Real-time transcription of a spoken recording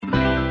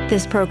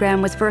This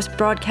program was first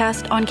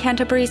broadcast on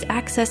Canterbury's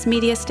access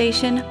media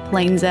station,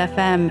 Plains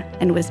FM,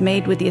 and was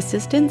made with the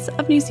assistance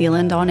of New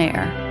Zealand On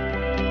Air.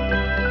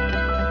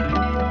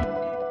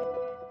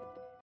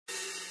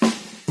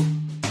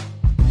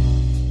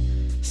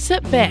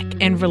 Sit back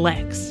and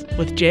relax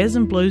with Jazz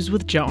and Blues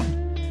with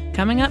John,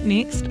 coming up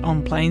next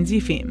on Plains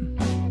FM.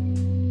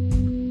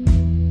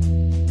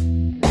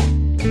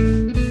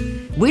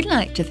 We'd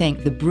like to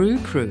thank the brew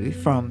crew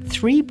from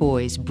Three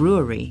Boys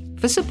Brewery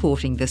for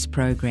supporting this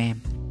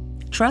program.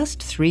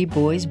 Trust Three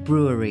Boys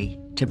Brewery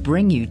to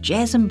bring you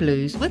Jazz and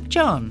Blues with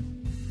John.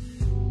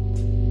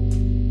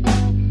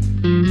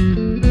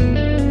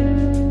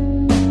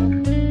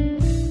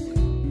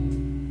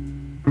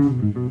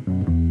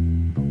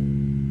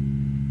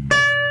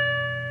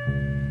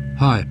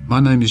 Hi, my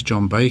name is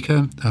John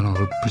Baker and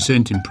I'll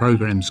present in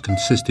programmes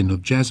consisting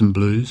of jazz and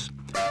blues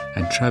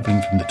and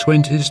travelling from the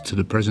 20s to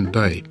the present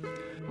day.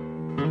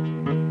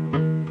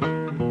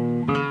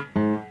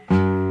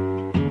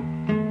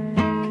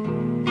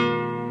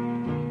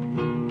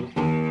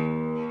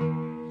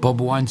 Bob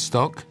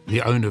Weinstock,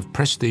 the owner of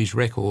Prestige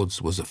Records,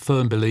 was a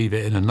firm believer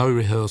in a no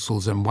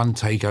rehearsals and one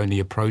take only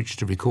approach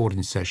to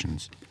recording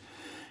sessions.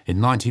 In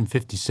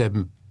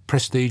 1957,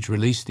 Prestige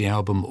released the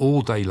album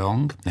All Day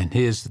Long, and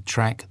here's the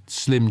track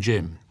Slim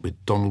Jim with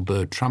Donald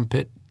Byrd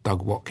trumpet,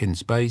 Doug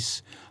Watkins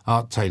bass,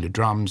 Art Taylor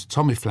drums,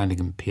 Tommy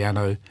Flanagan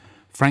piano,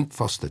 Frank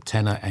Foster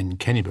tenor and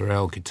Kenny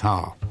Burrell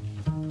guitar.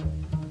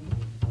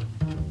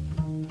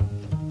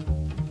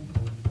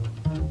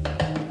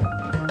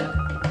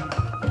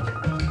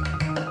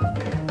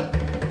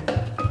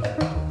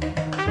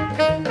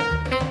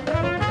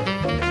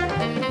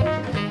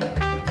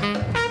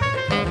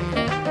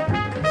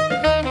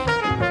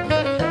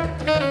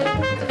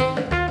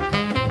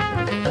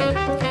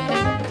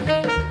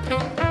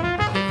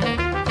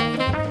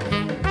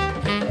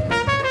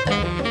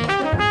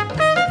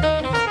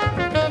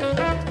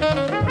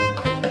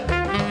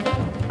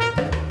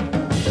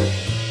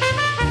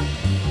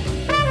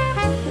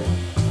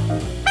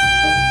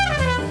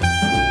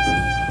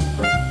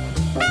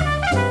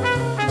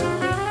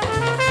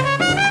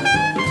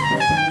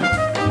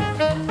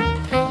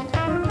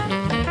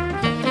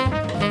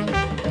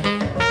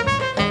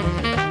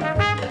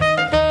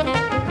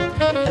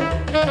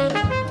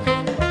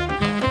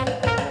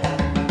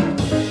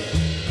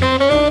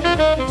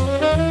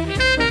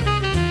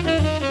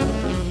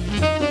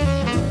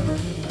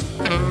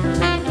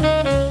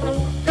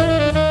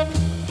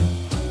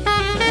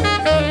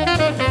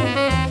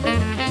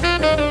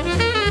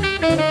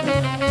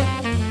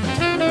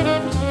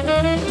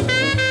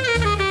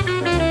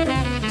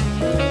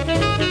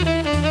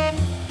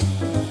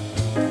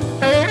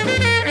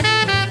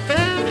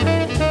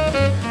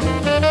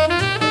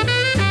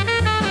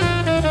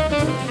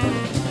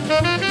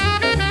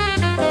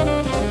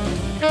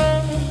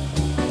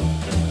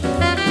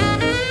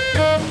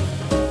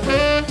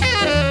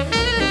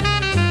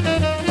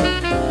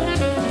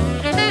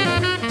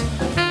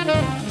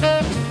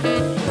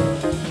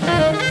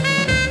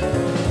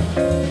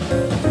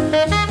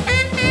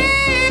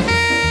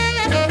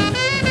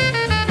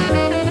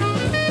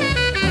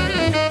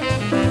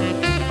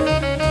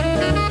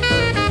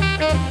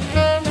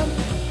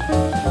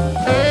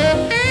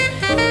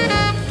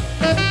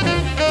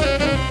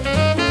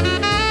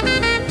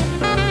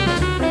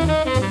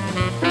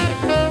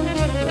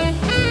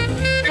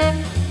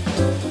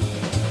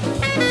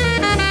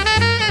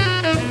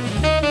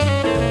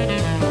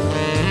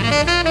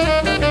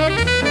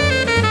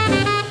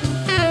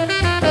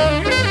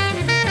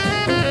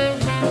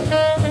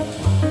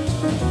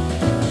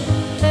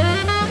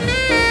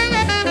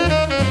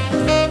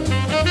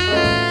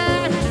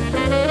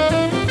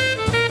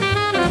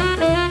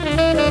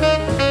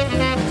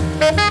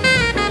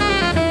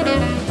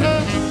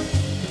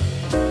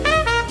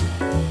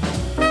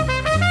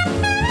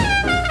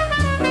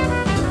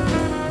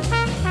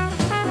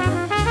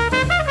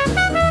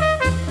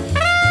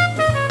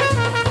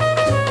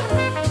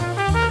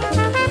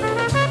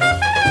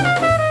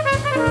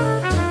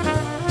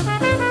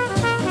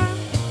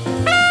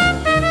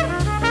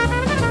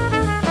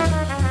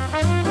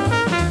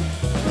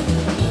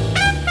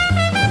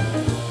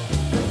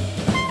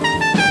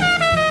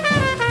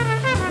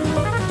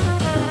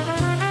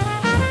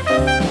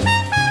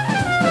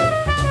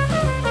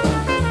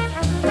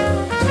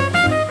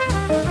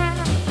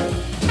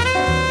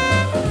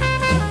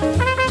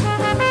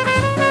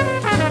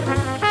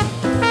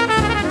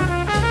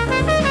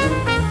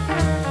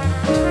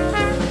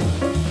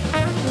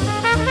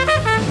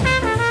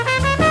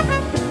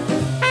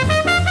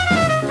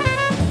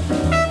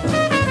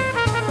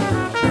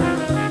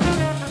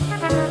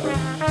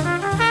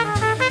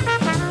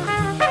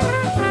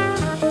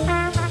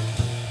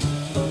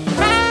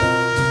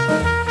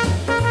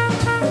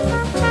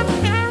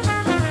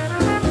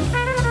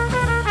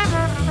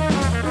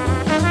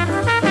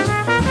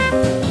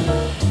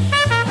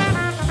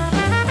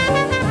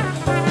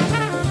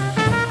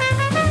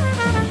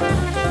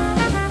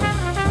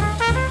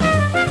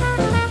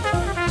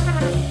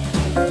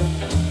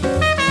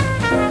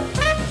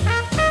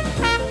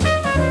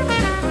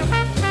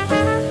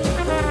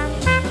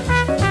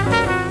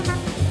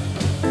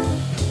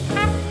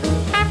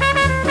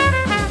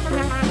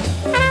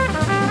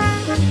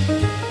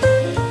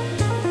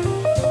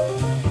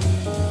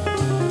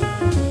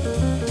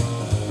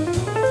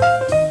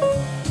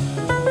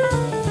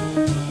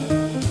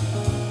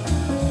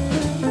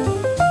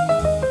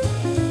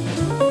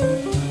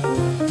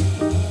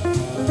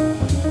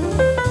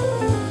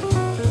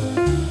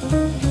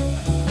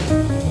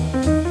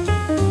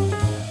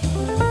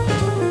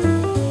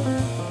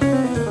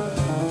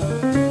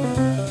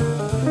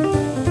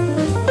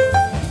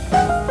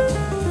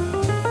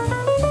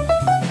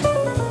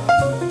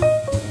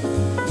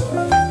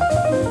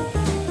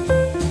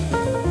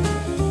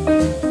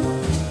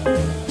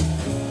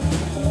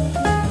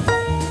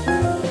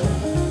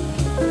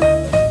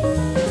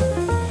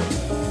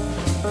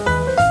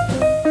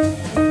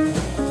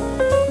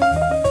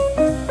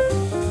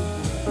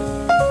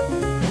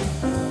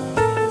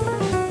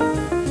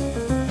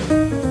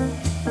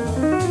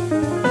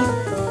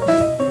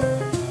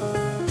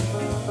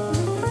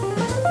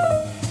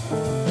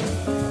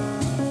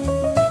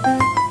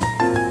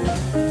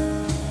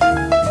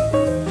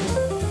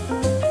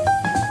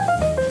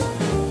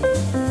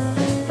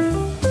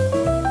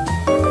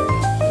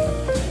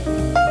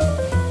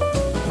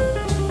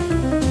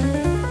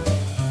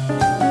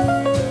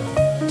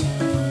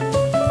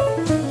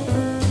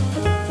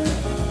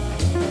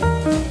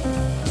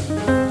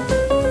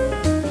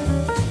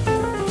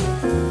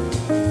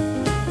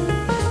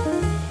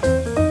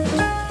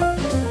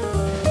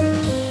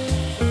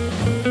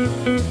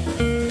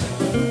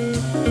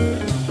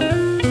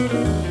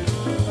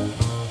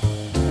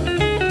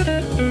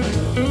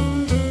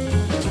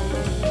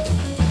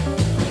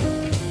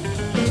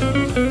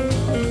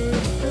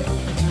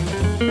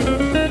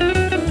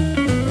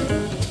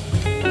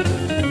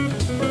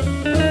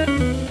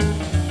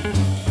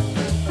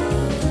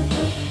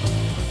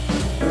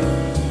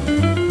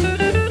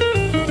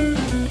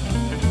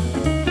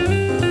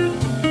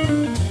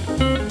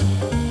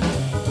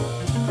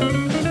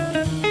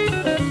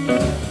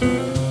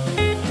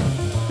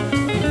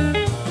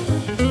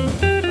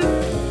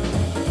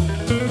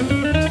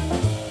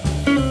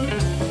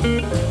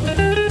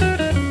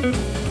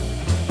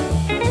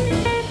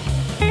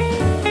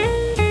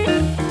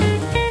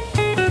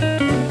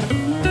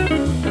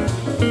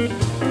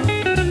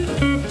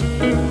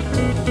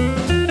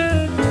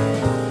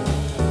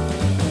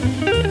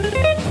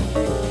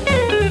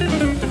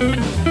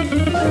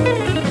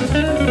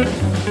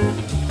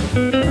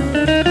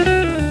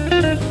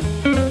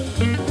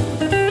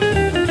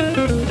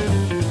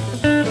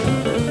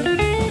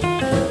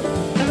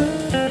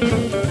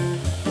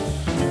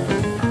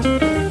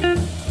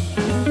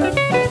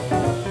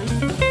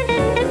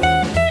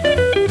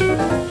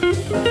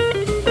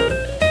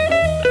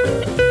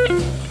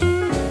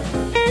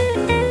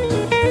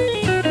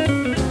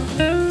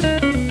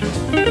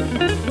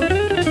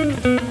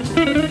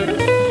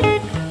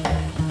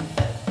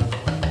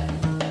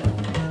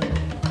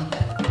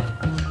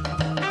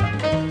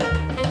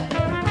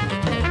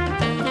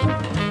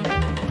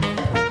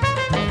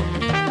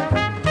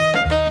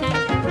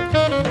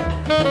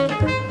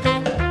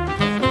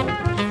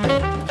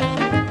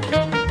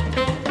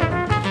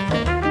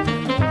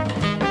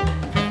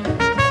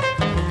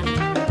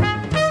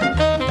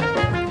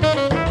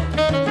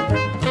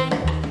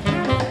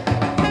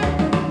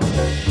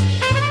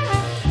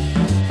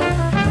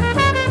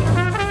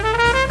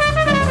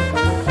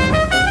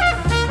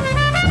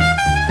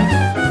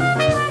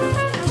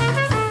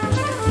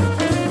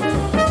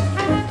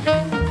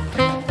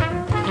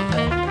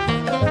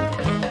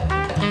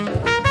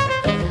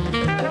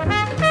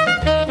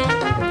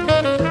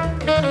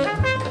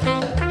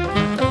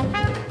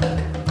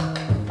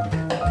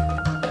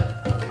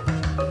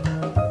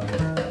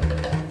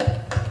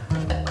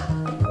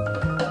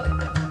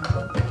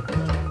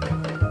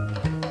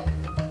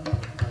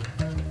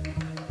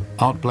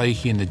 Art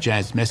Blakey and the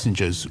Jazz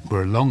Messengers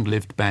were a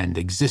long-lived band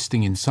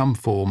existing in some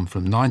form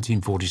from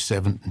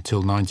 1947 until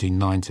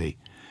 1990,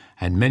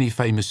 and many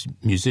famous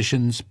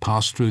musicians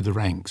passed through the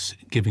ranks,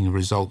 giving a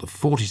result of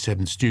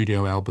 47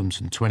 studio albums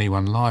and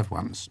 21 live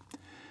ones.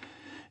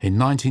 In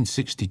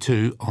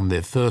 1962, on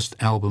their first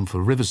album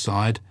for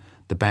Riverside,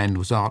 the band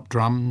was Art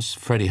drums,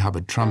 Freddie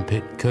Hubbard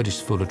trumpet,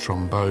 Curtis Fuller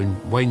trombone,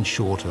 Wayne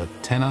Shorter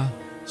tenor,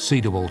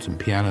 Cedar Walton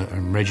piano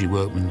and Reggie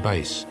Workman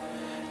bass.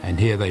 And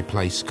here they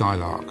play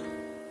Skylark.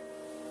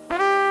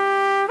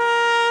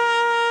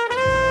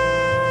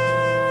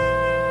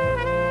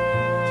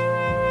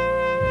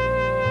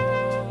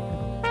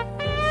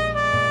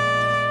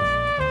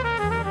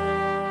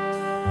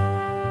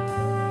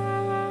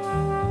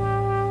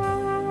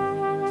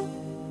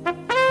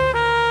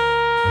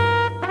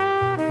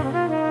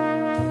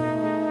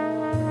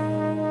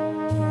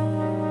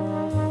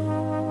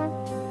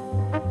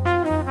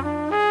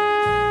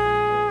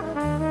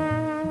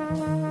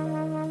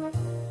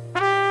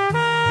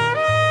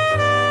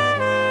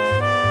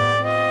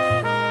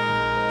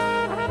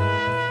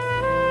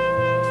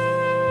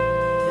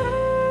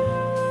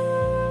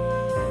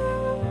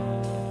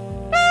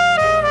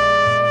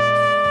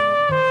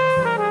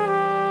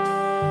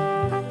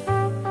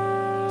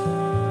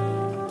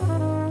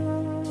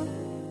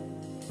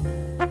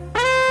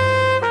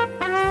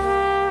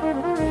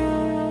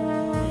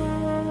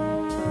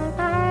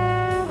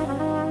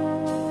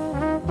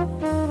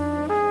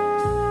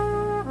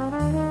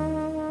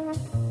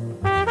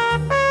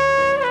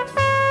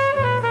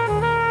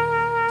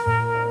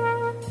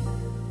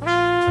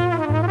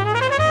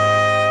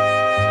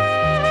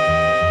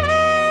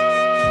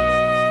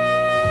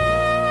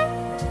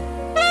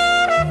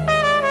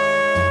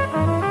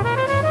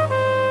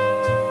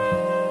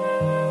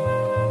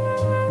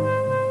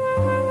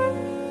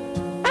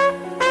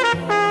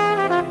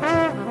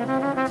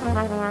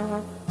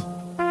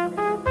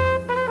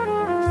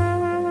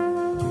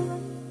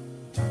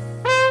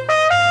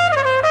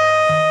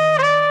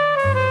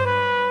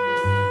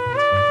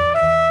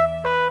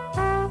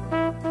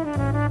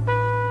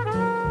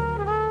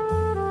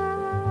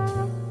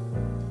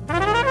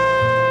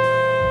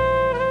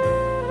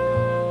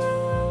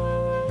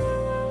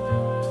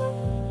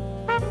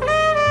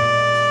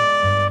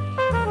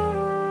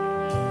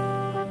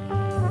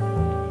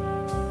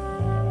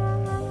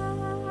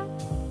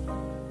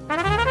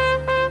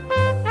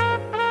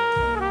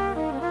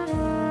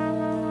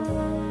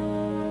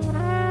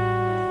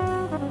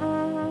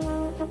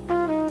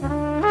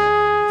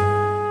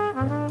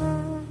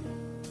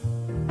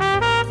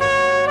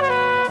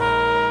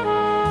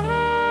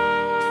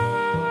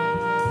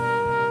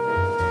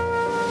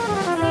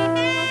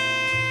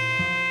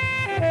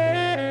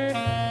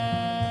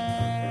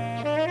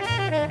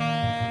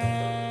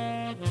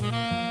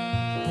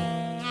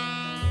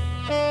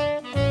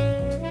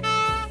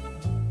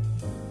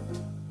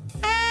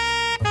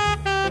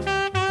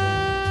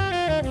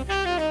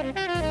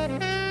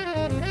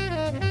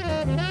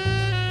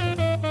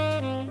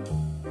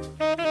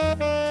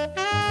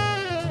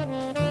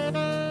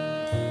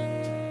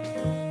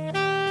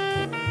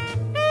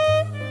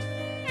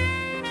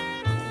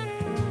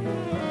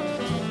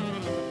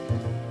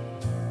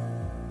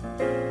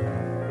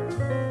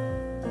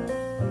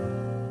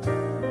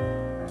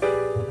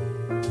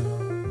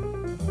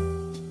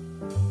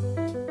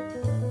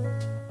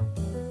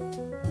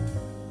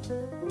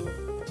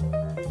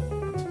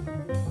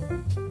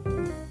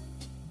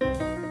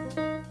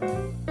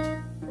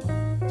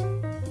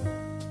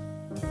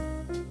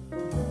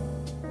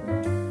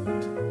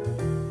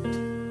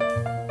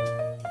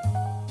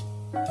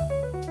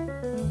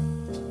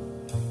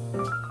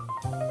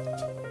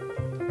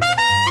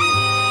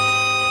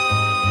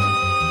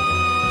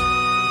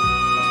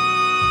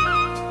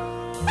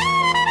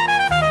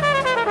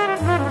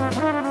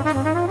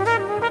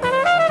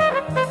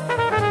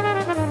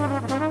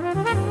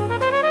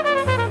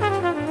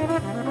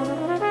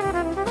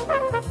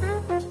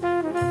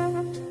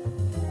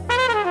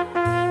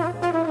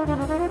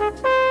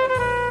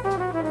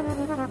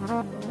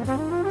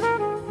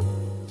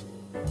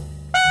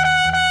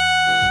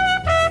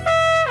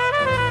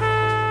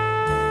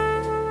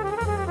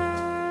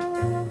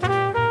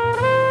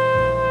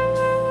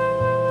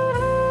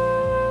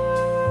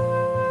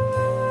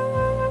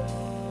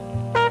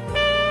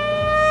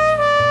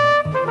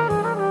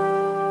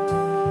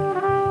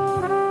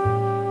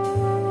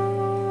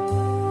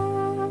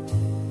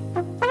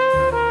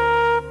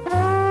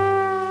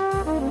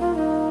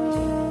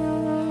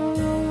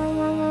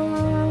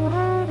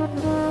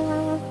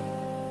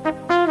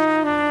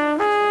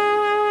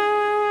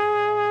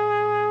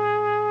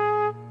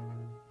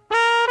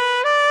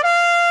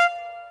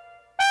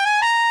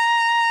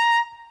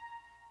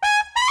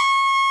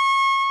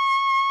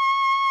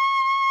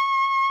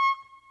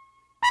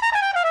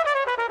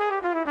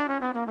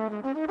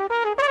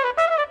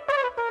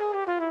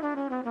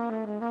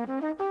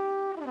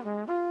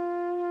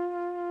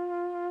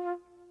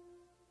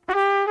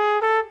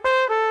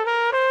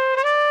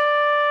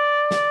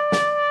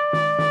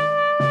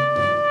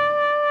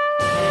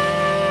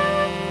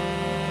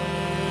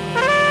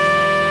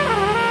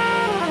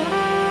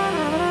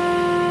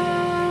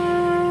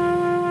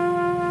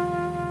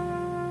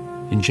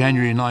 In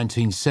January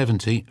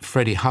 1970,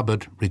 Freddie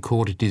Hubbard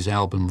recorded his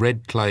album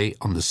Red Clay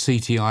on the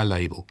CTI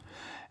label,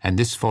 and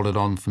this followed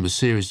on from a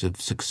series of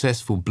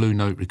successful Blue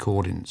Note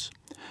recordings.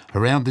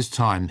 Around this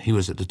time, he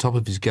was at the top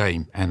of his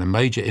game and a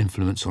major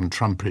influence on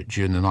trumpet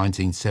during the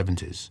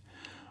 1970s.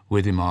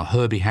 With him are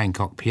Herbie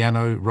Hancock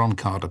piano, Ron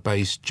Carter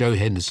bass, Joe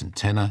Henderson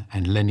tenor,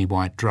 and Lenny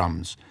White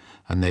drums,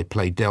 and they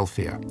play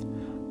Delphia.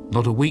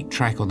 Not a weak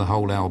track on the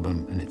whole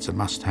album, and it's a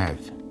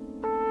must-have.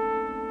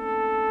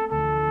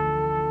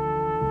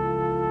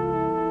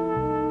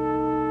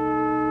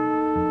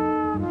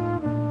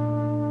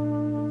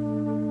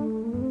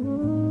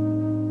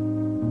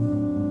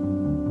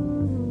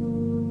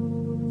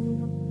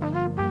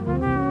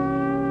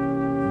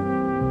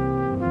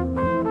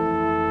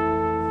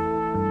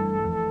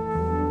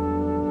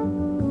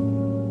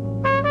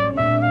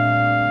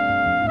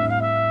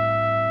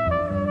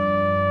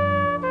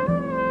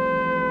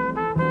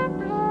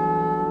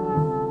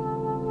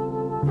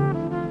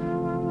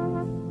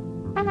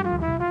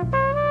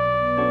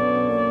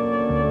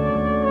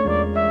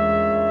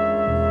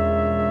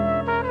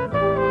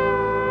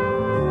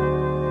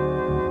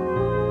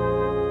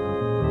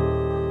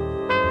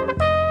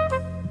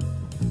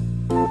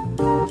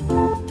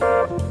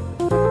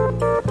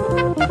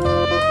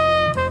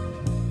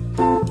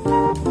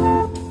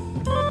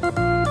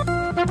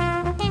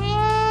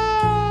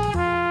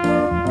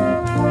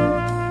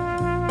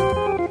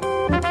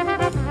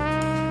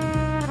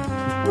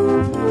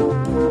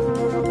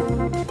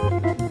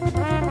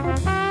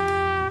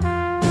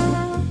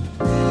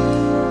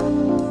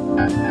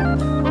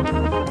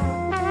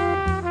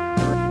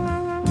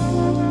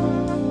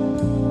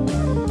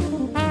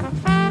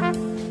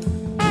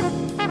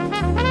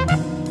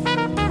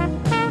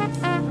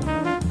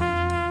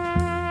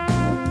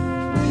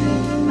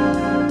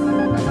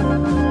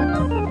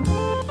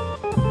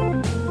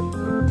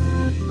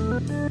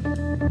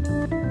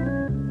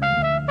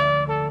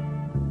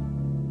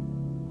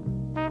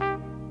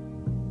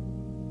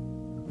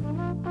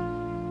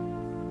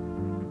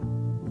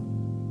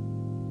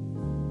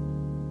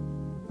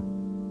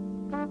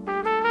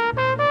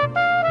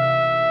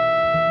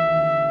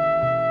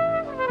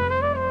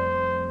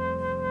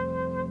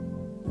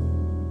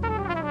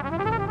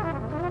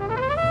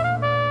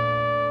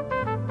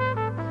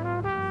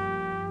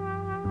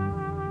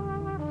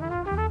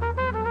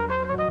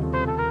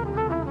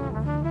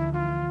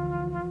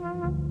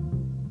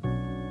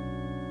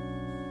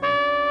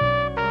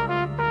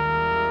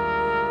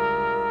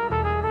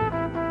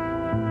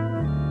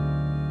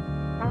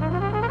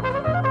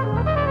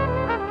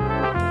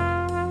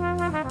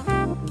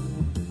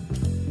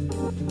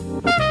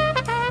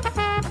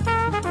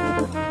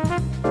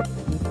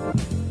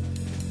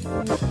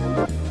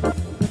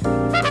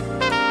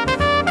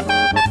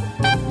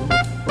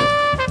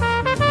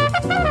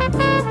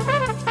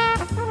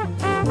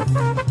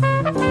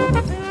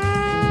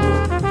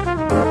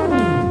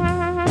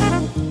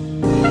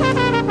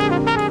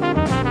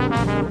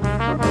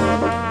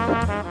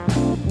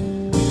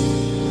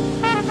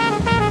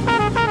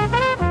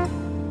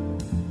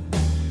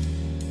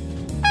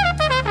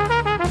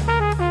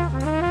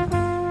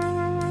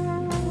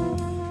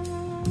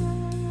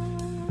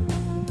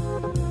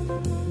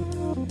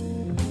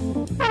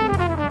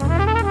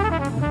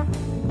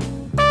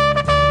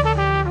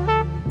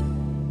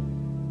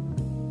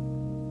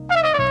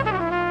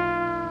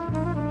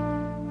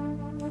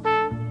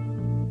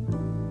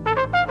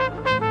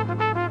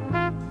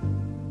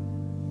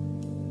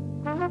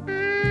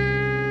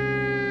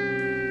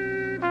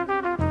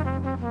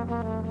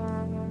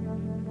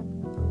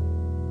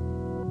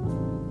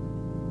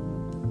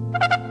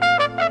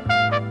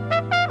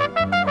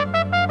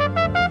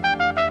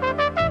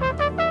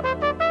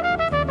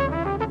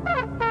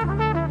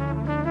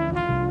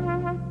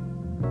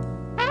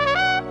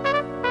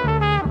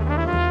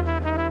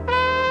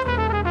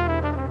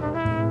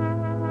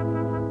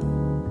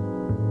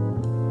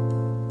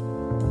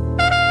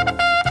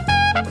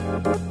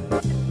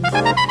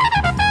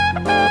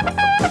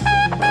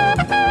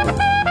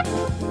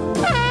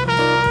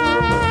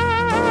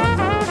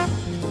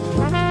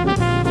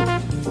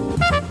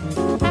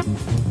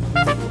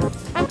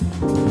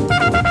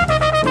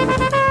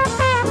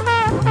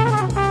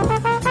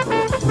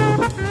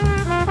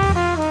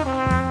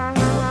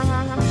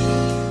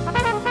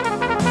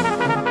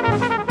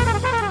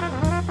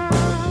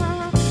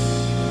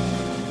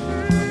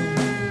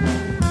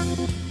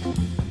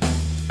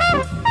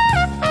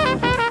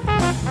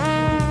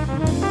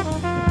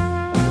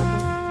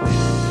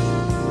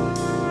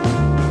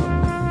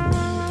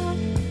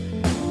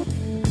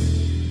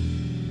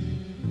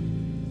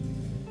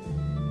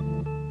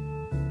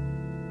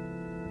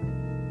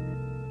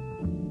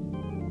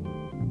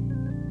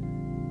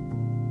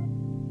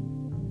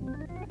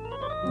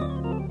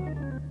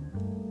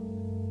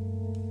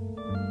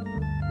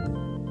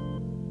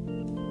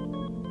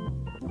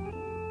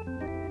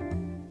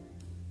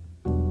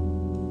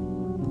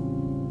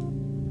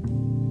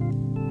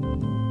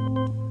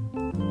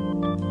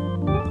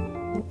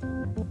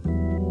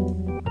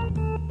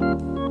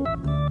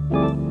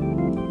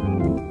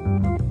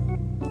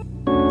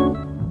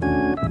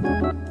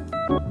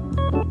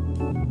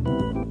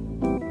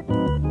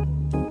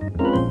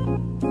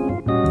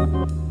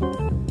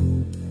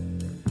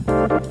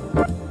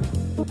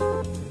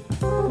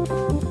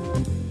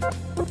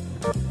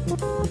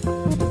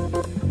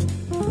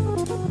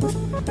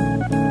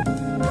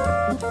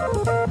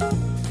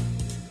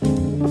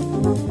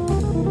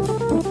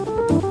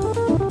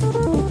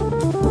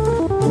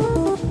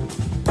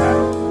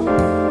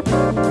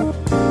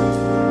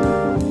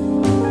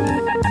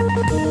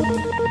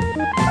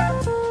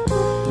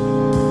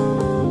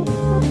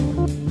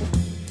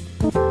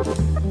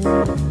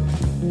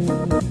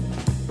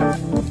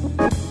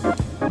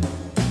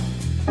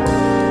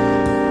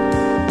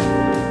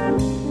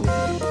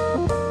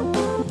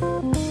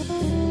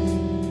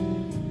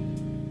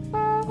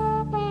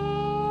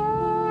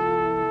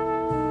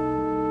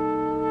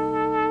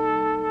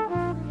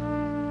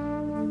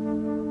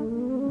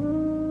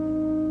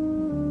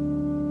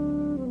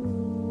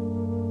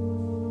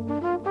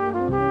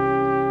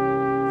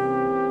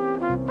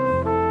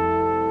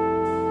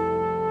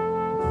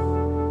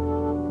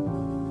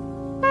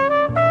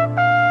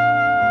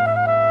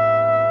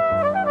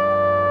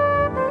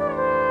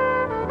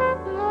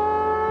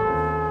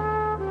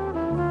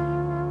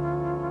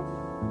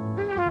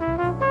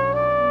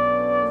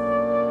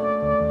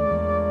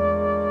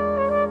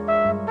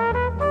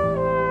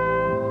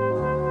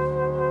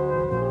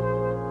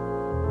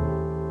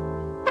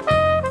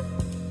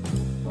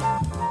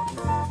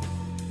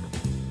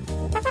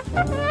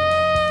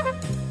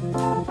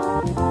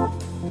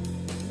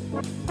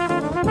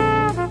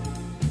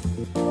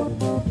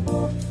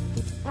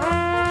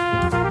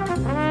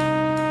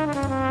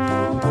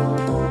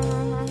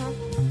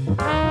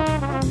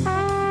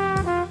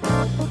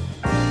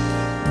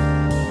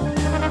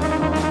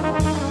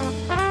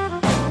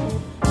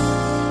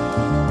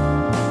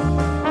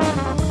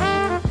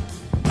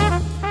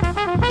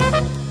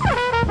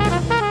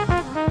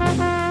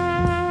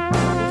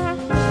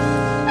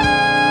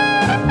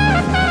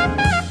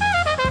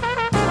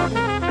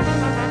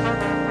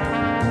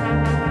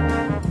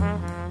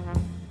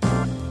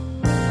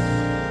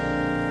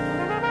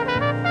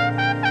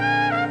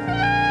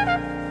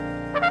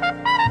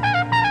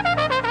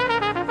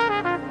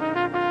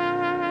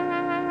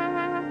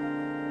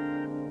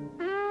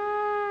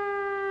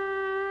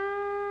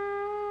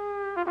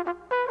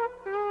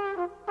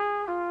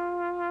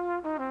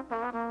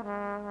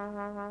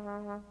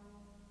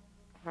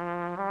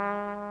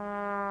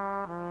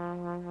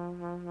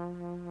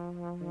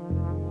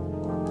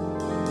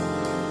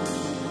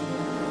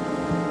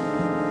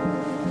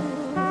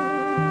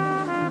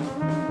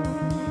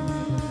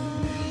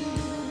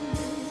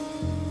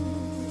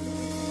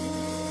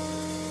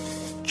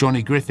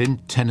 Johnny Griffin,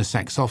 tenor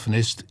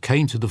saxophonist,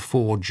 came to the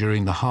fore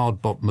during the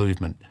hard bop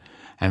movement,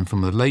 and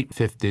from the late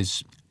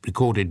 50s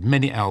recorded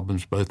many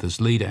albums both as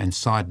leader and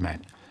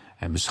sideman,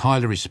 and was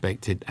highly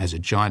respected as a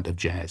giant of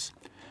jazz.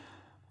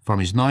 From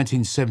his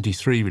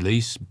 1973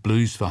 release,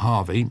 Blues for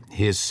Harvey,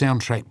 here's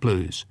Soundtrack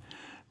Blues,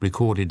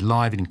 recorded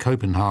live in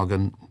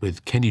Copenhagen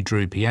with Kenny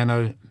Drew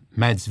piano,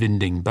 Mads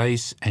Vinding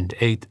bass and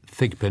Ed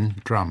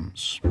Thigpen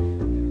drums.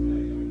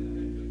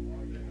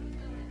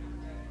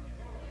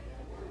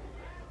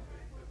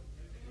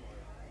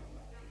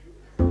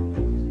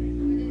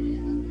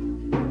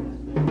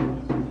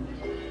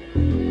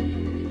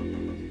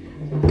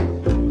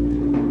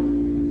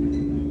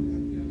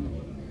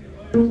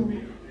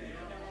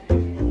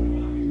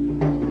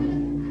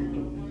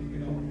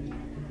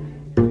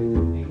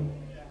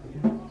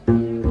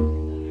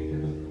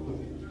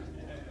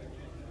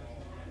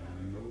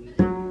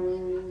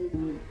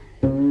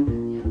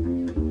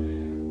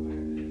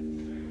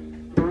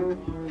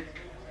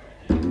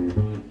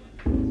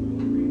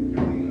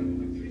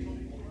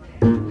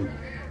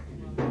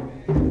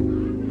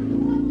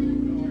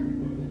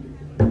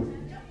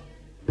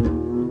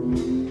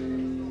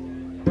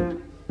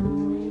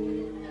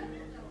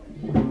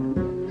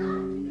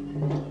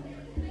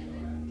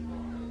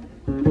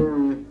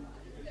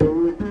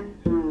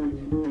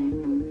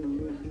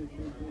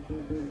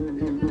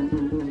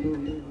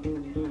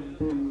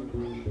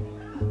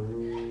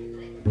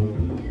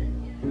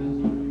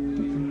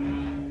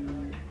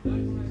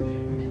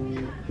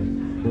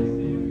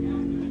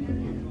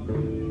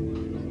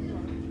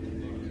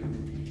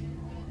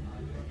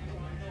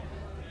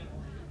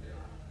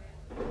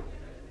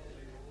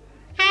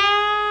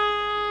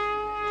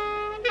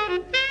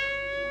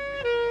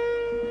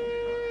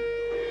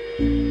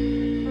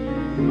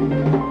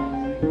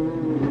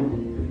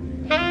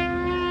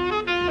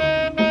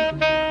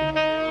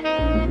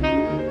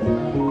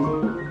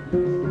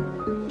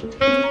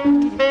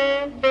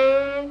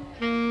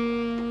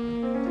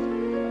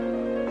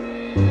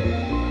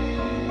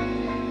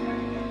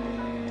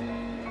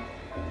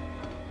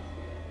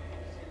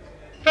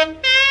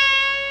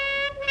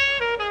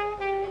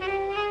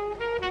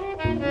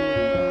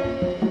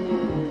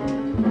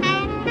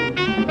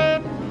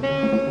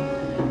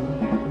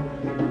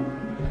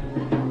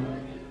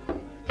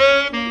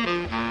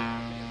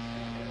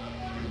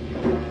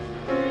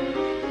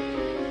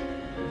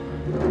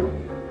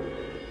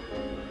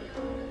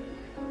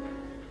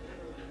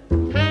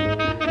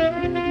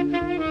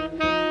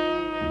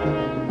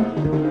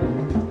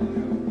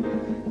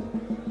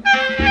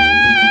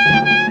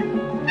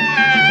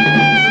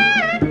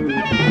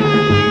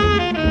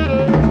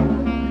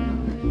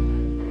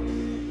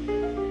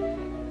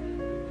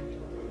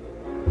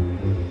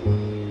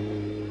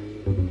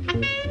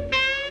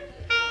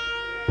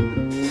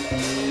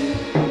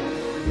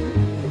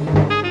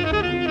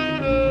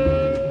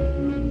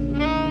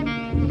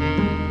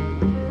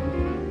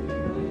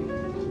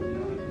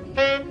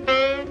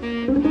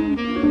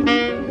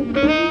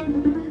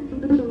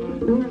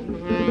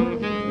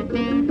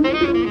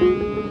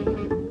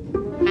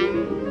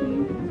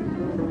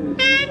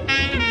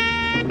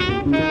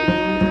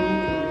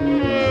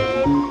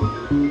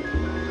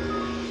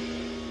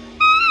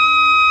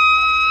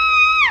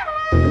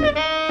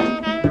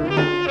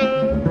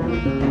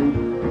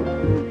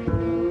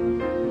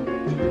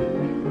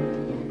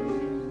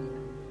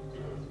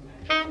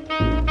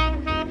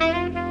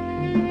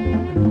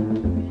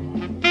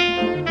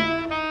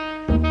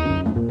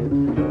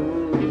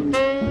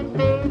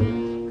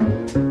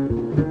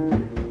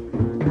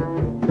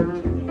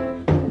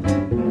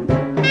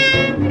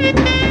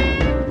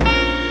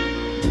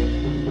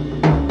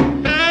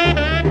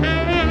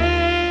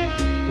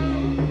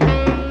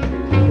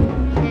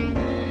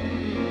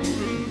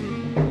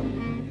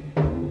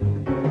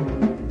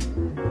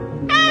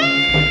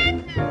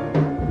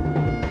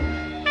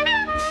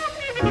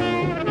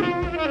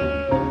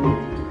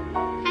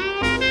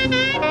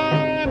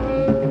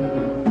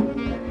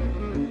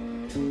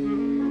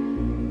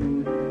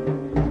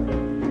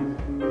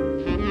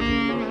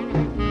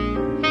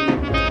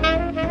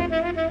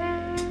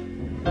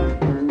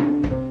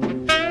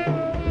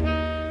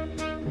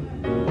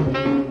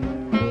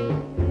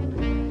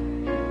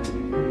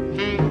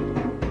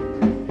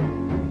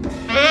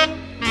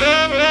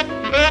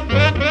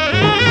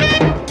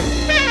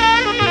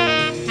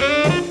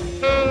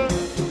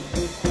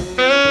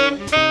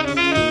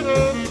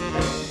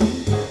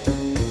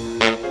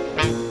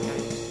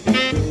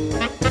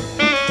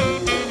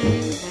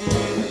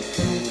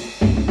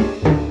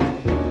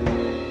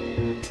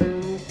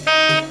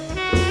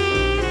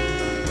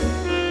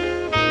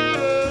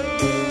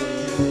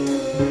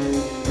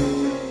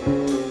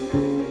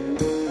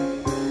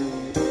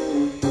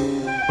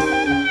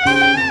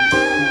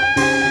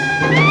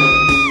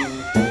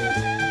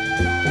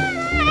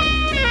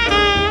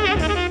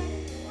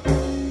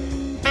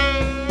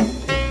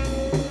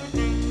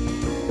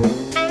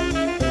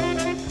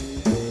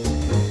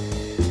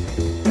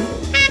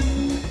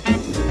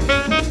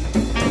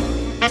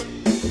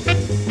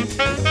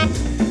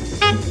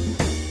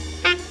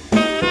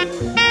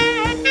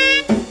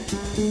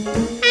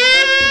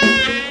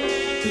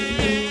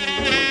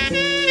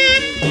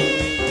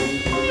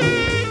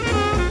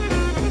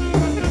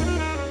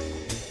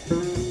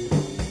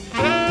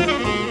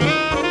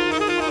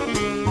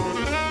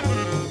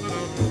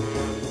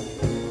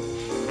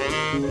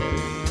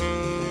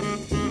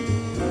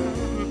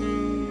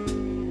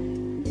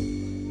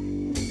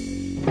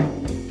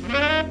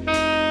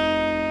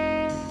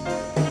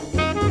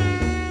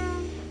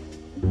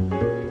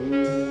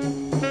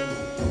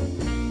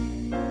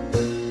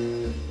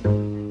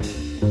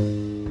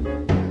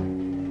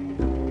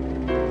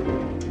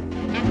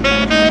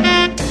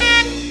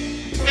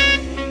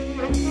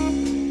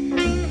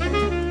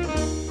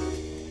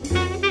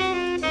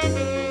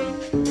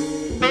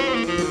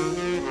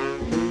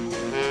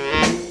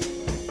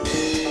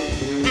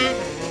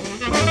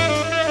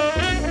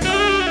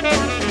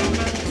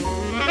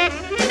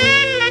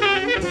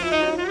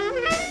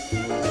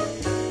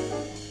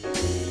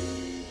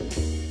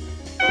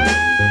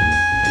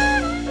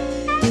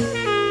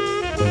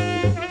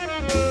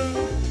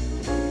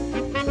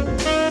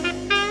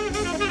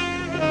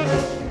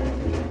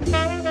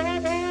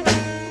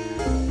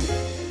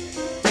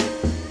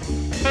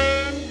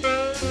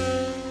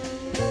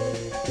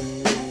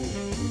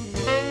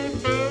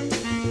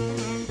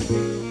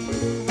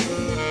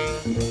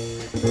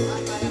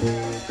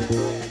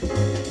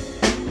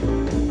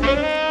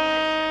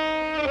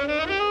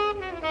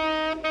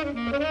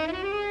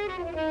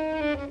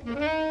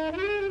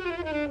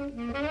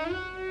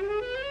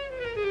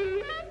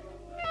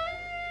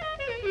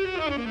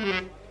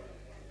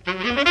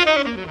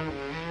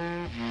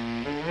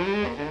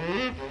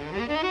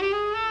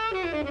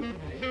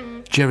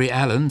 Jerry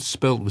Allen,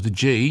 spelt with a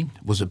G,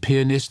 was a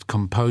pianist,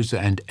 composer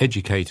and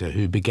educator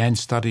who began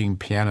studying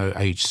piano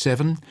aged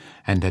 7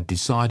 and had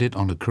decided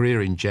on a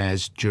career in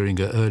jazz during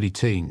her early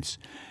teens,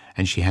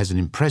 and she has an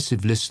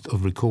impressive list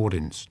of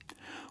recordings.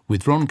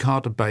 With Ron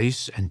Carter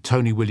bass and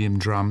Tony William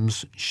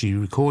drums, she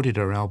recorded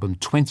her album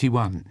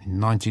 21 in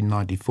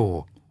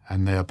 1994,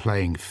 and they are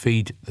playing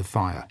Feed the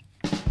Fire.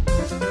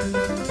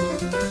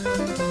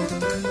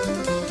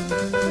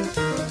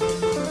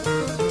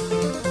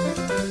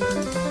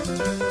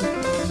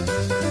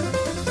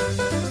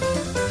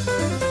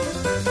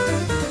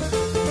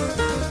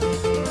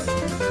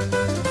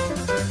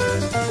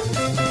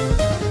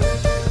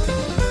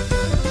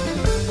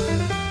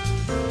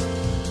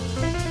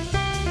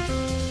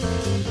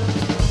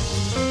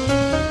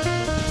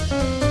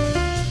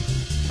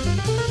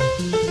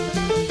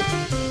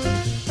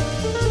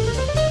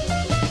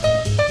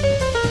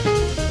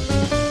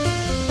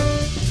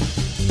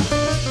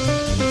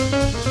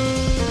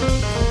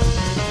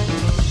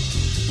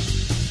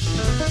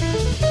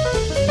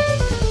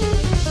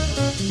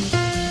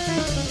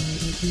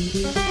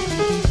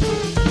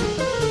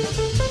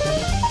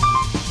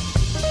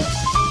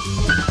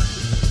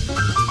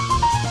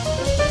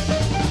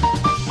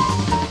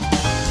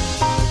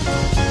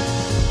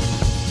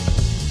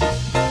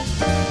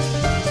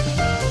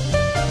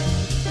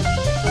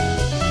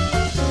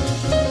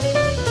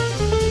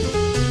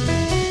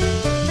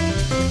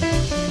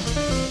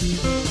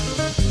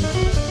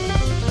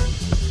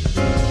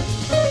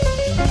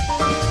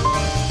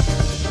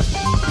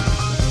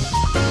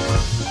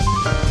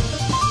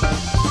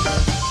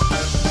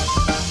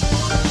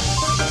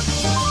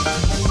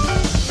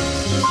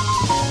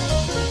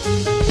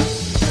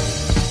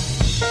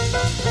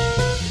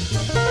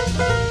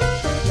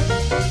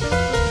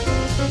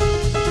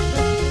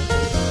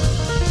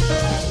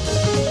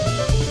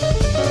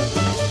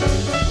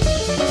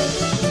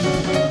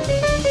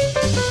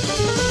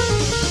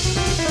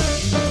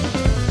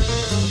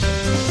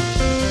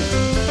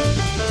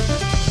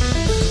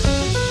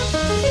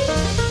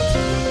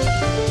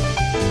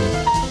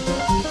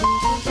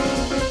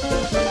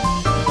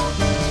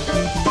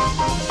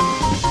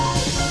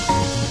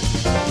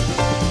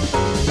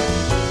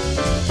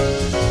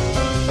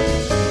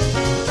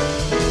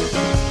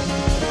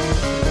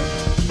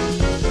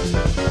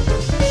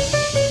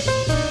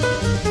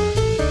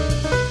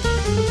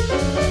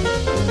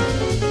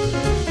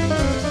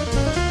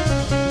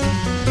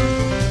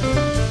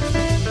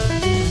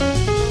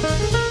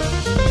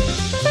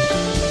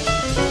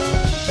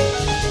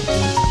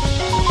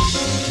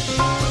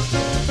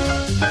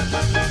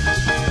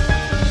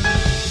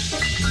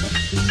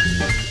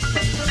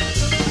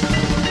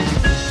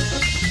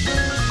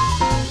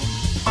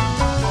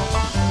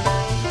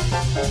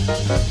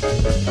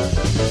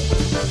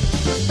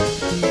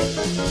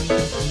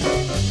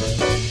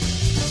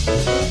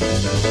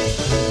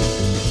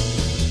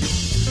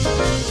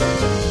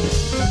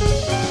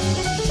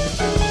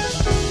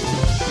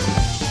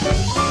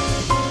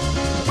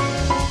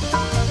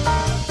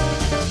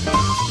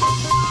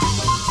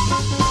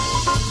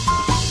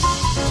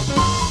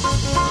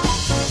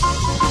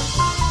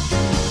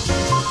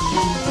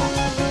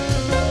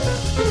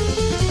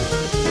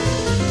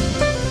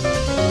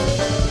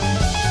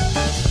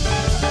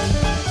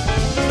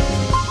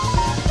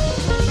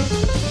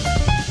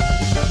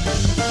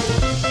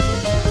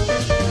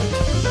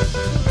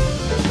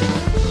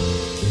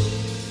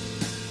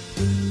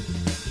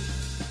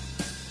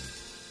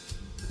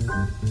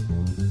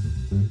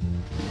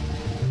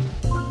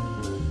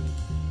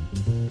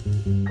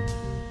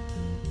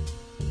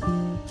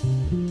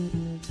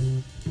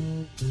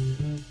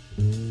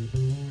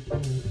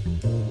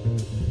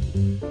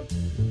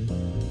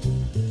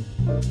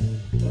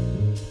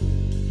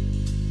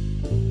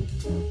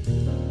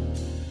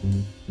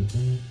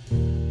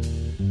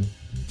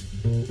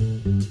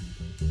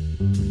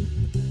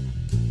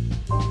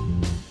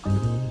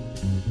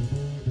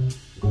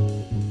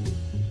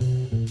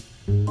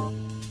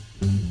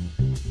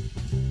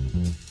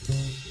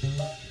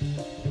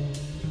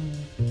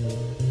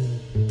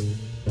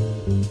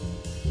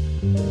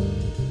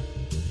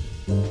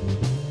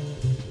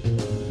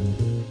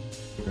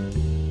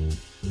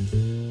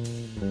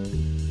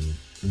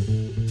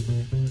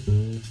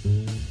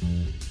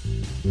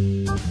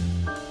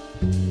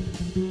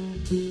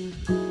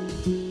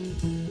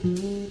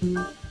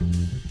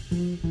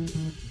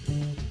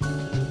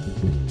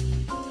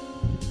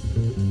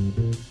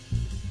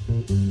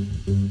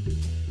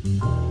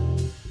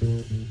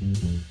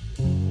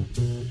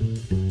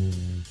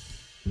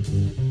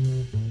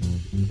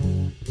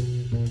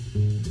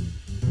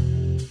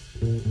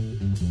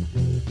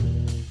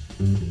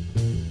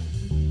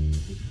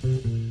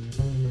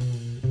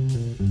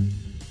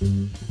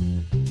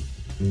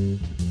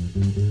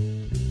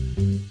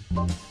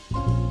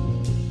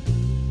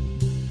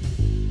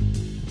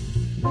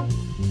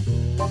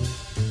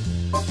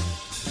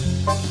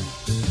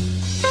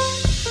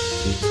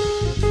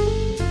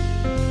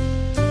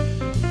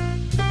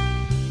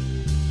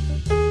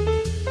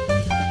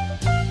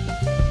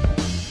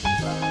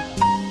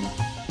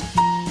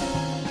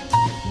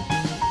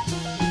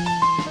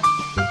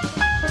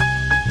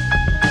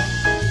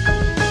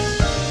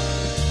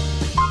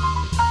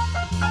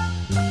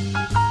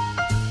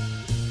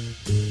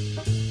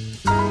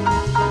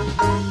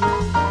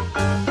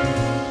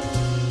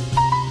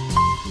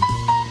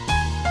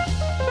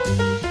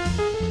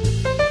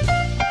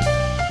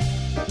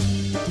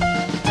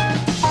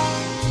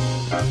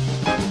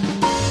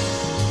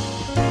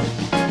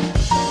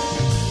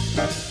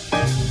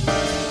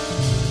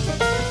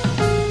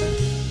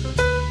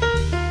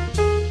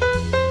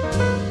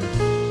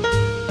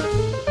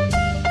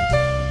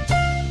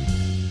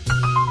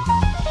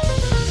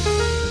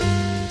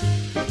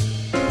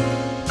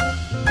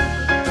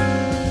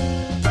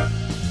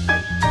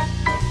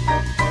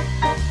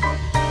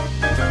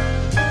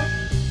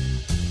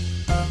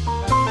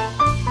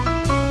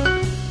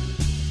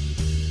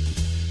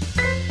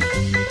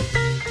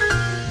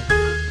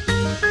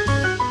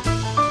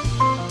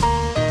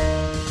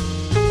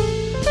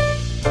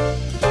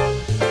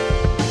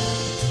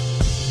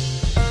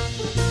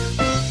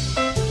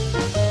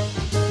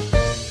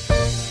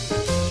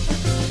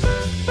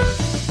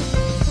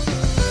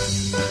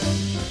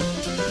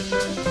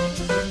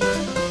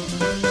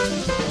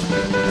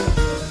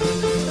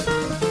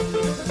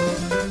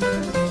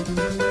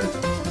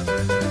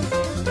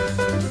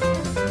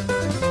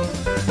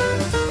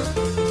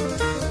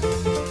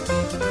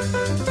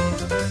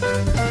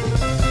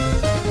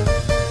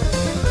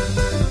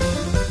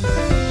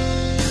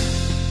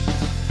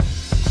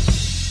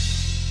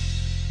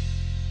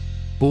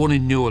 Born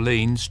in New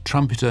Orleans,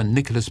 trumpeter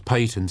Nicholas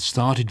Payton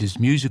started his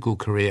musical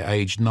career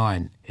aged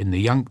 9 in the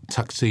Young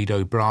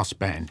Tuxedo Brass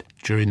Band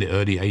during the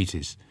early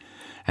 80s,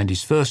 and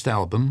his first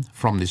album,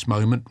 From This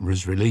Moment,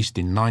 was released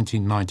in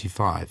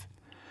 1995.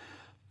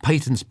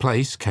 Payton's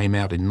Place came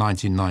out in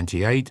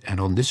 1998, and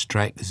on this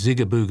track,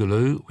 Zigga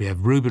Boogaloo, we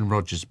have Reuben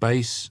Rogers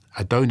bass,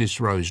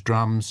 Adonis Rose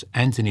drums,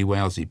 Anthony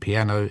Wowsey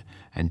piano,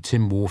 and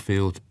Tim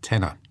Warfield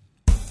tenor.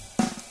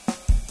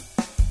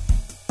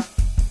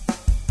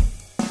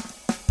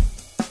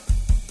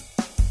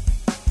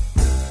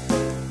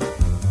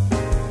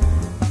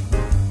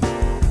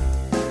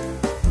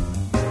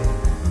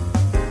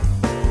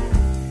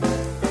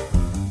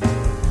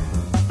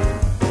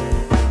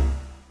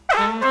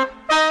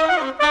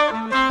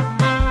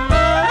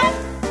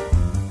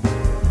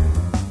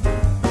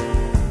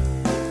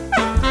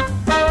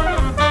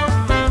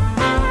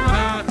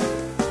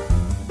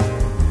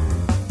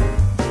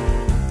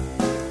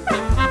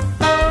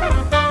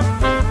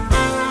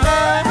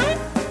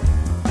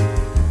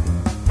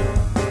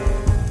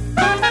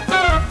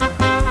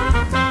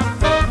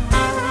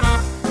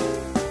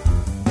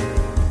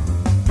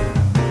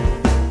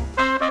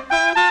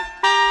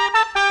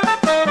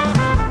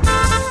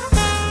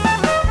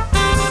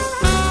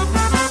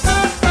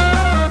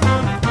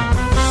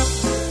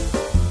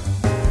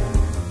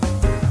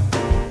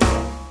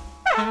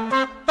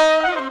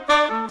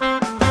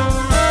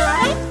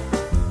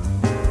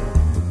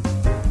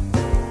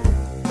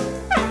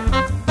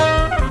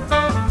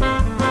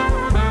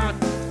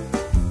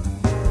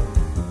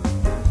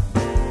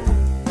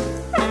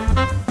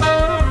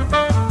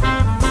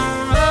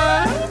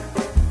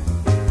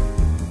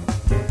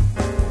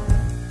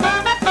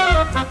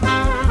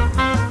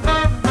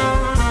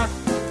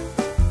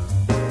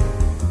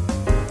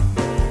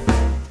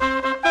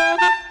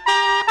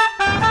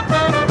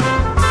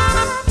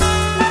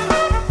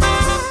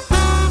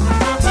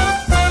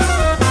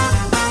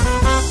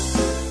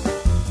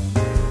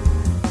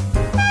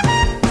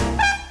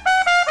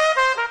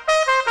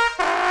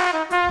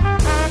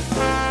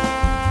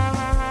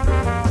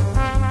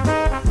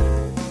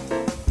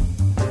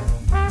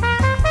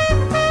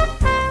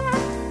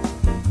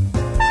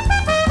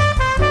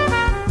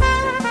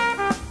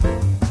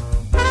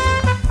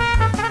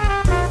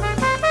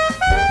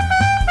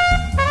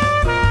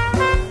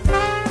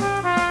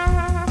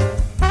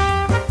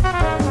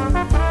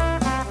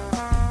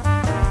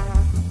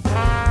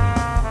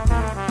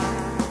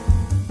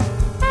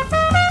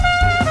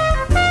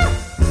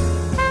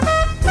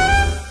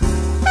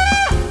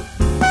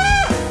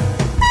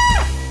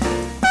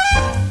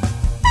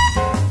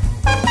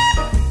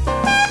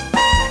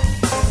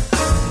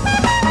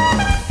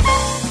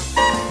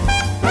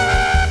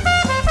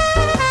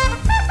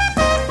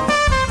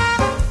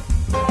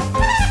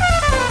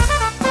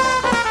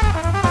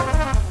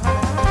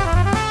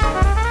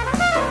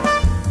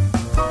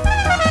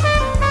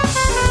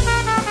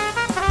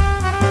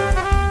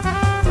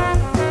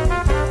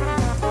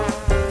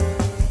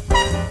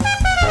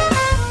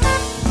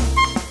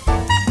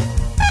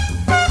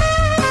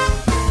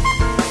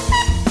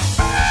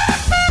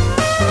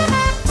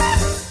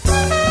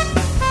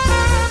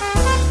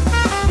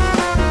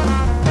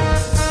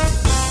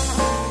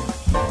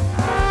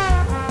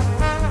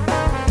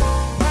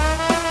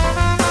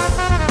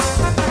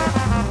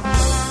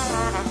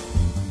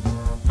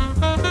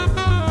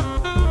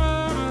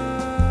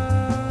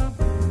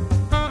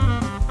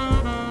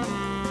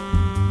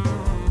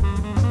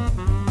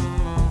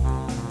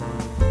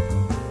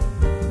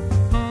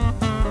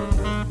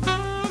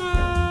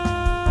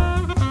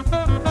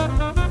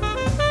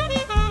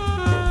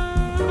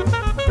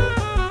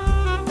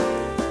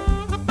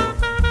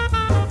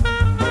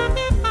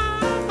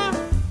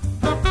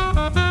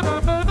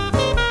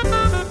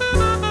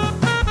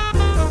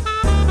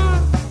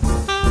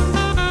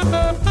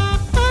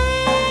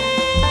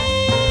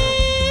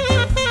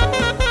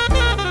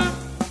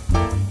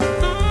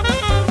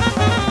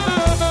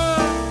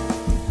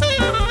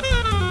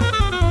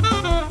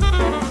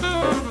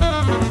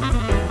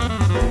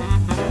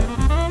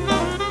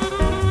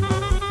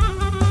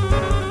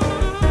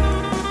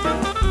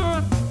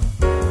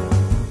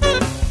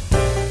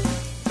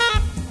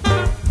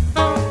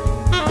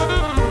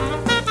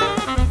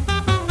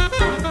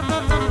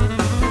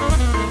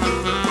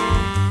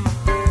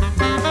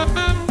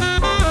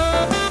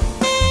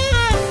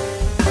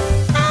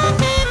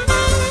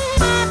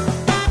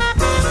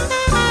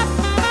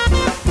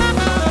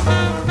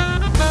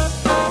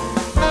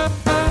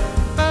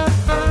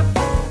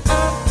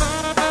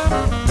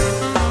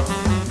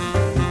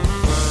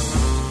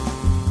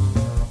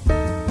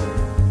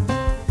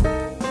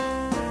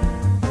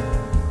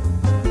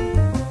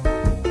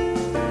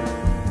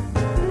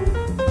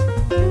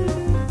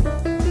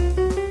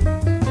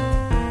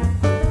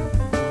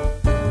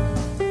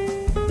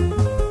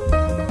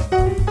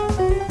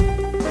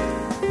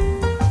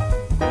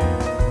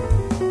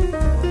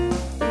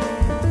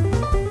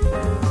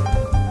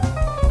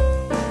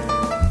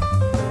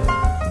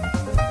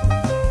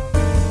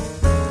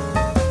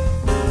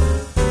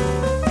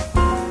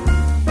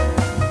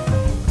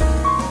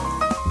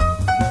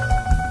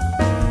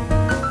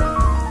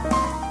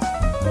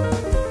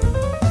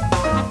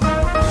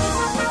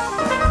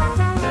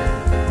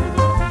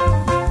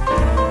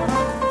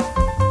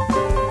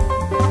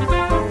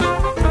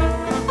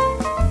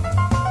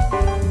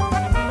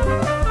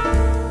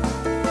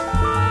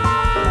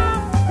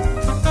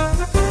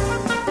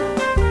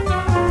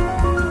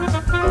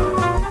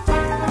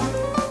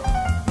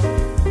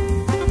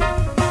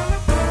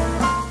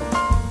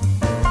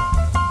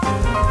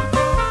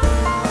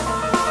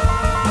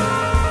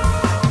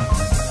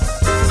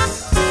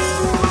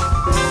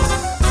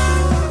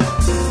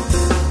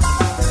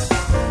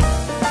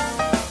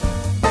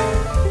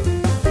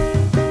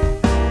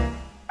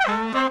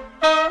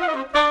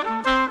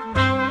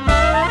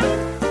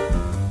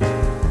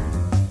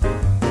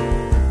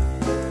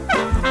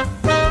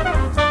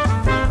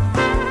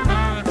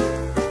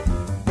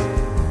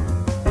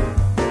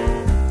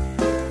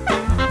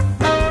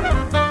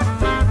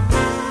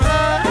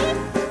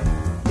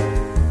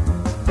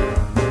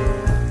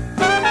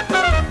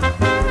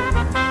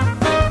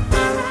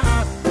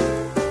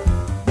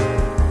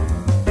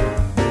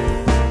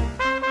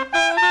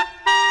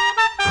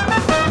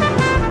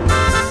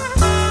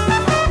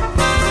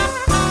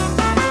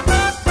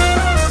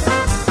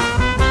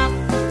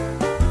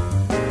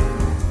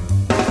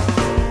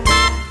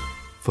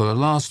 For the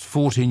last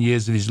 14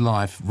 years of his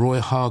life,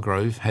 Roy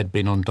Hargrove had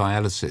been on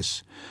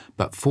dialysis,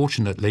 but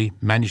fortunately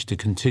managed to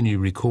continue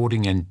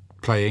recording and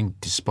playing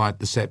despite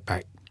the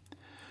setback.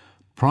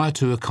 Prior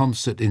to a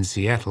concert in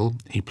Seattle,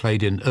 he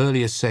played an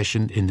earlier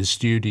session in the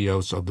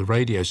studios of the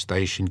radio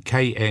station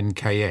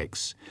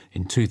KNKX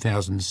in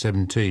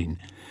 2017,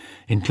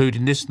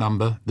 including this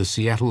number, The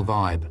Seattle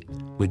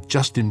Vibe, with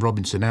Justin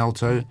Robinson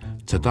alto,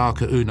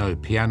 Tadaka Uno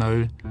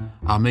piano,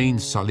 Amin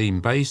Salim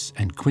bass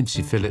and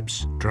Quincy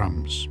Phillips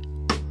drums.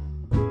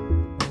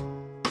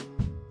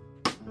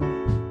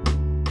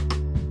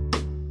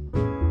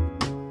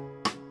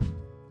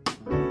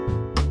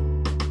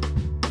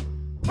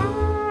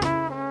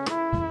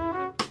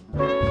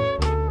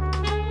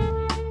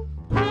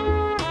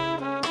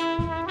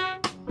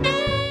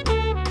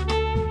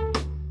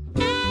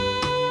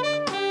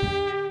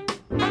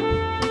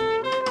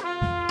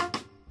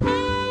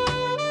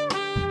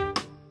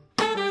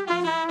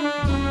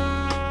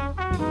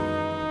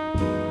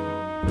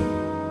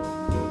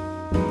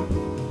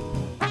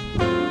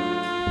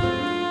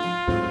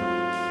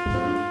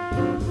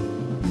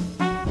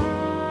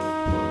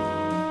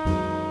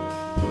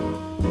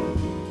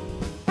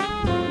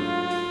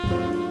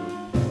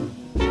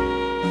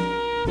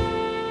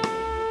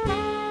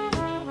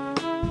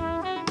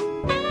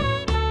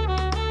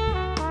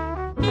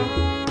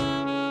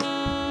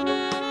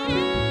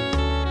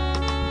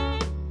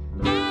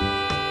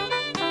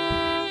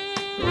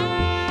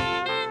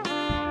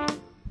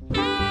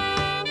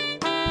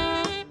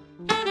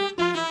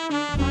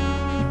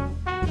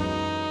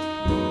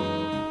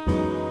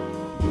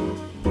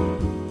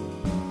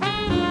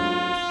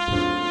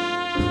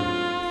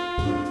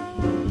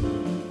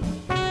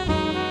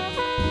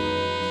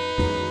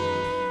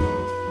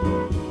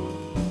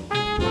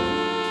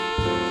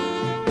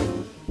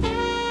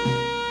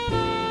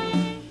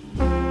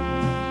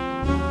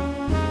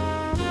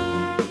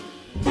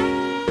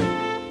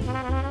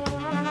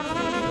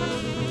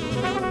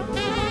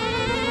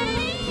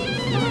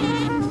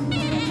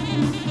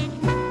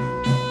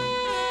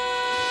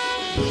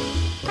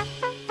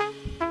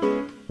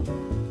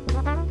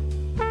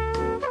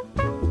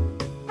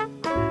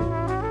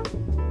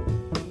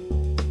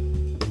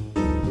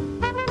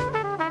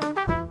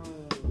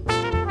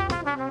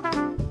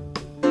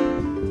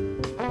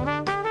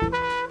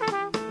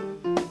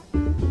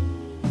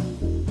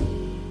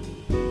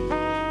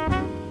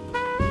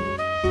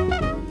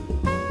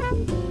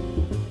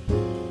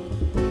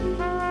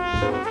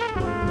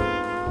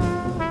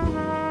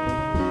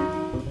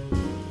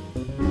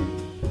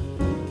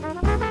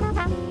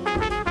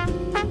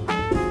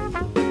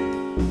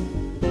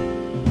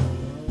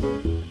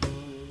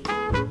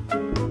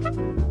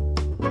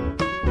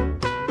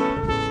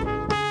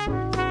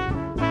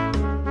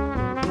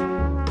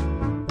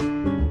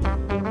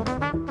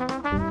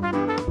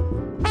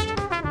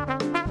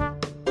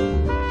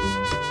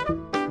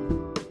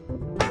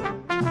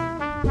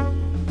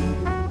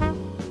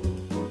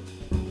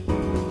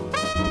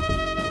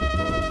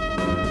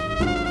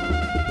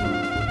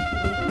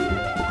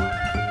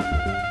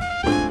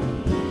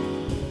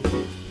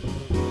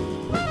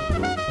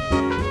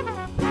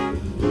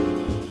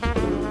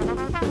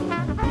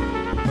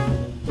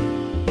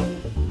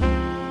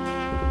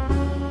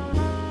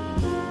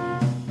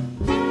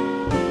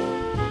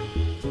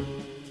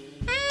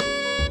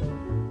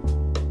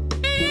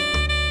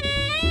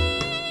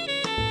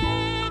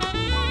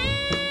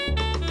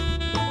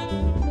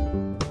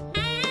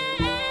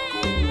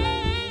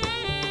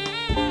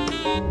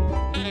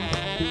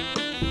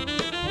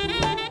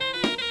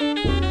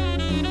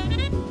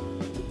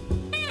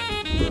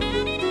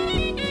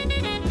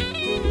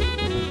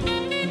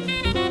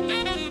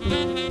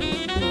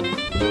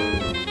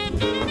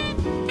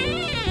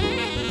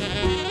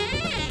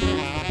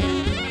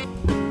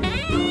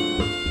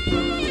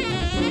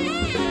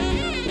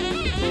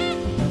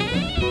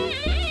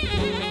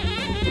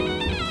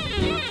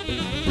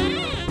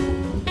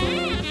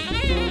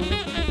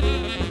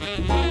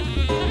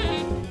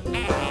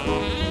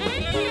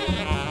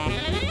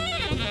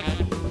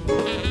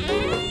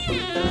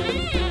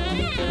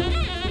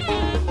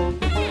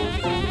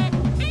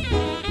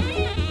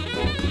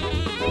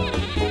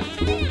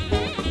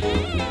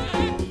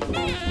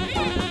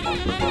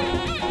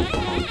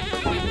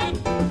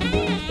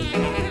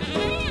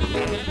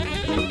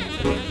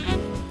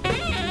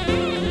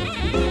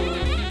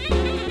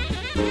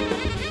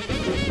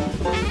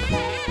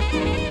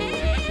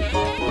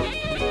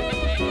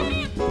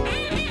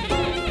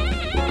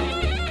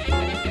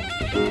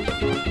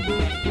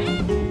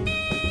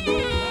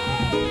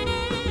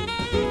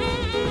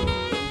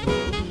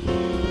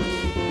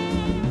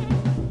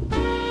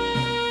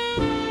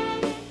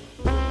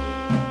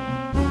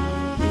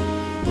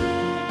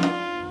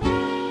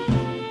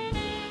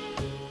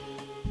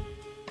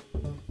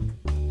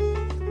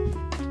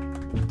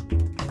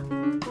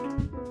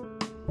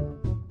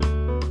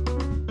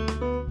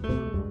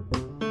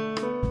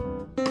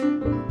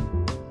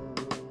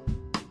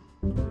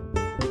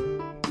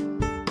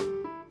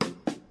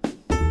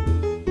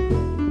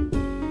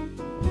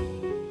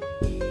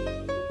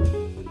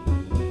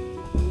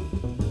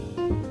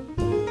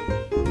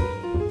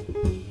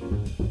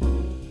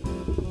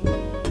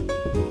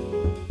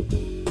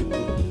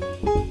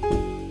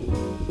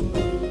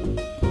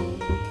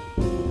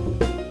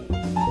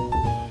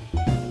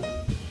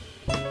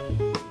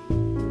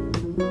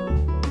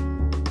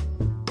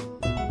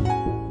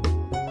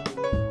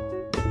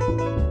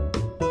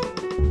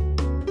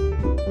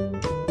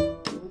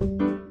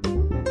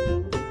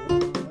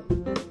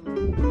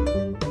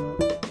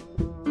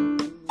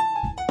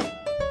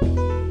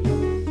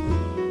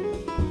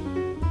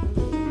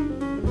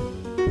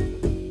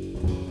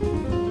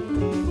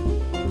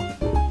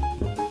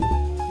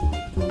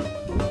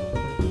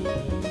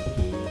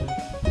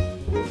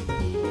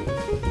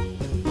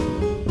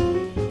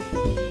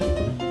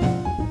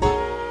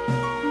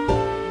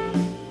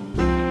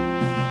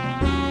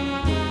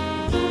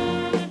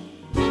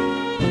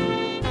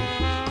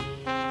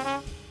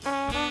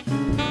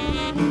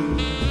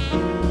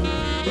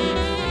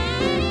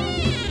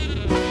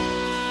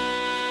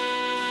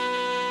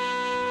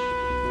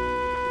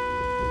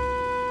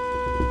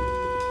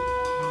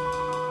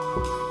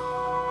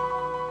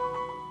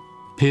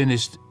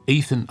 Pianist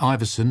Ethan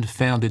Iverson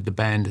founded the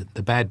band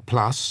The Bad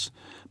Plus,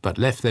 but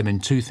left them in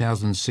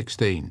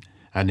 2016,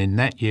 and in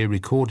that year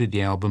recorded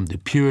the album The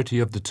Purity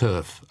of the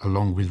Turf,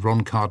 along with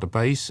Ron Carter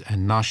bass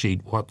and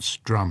Nasheed Watts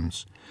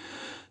drums.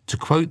 To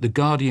quote the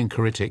Guardian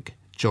critic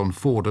John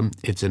Fordham,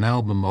 it's an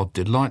album of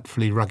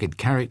delightfully rugged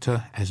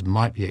character, as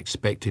might be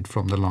expected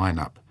from the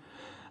lineup.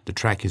 The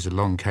track is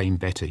Along Came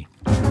Betty.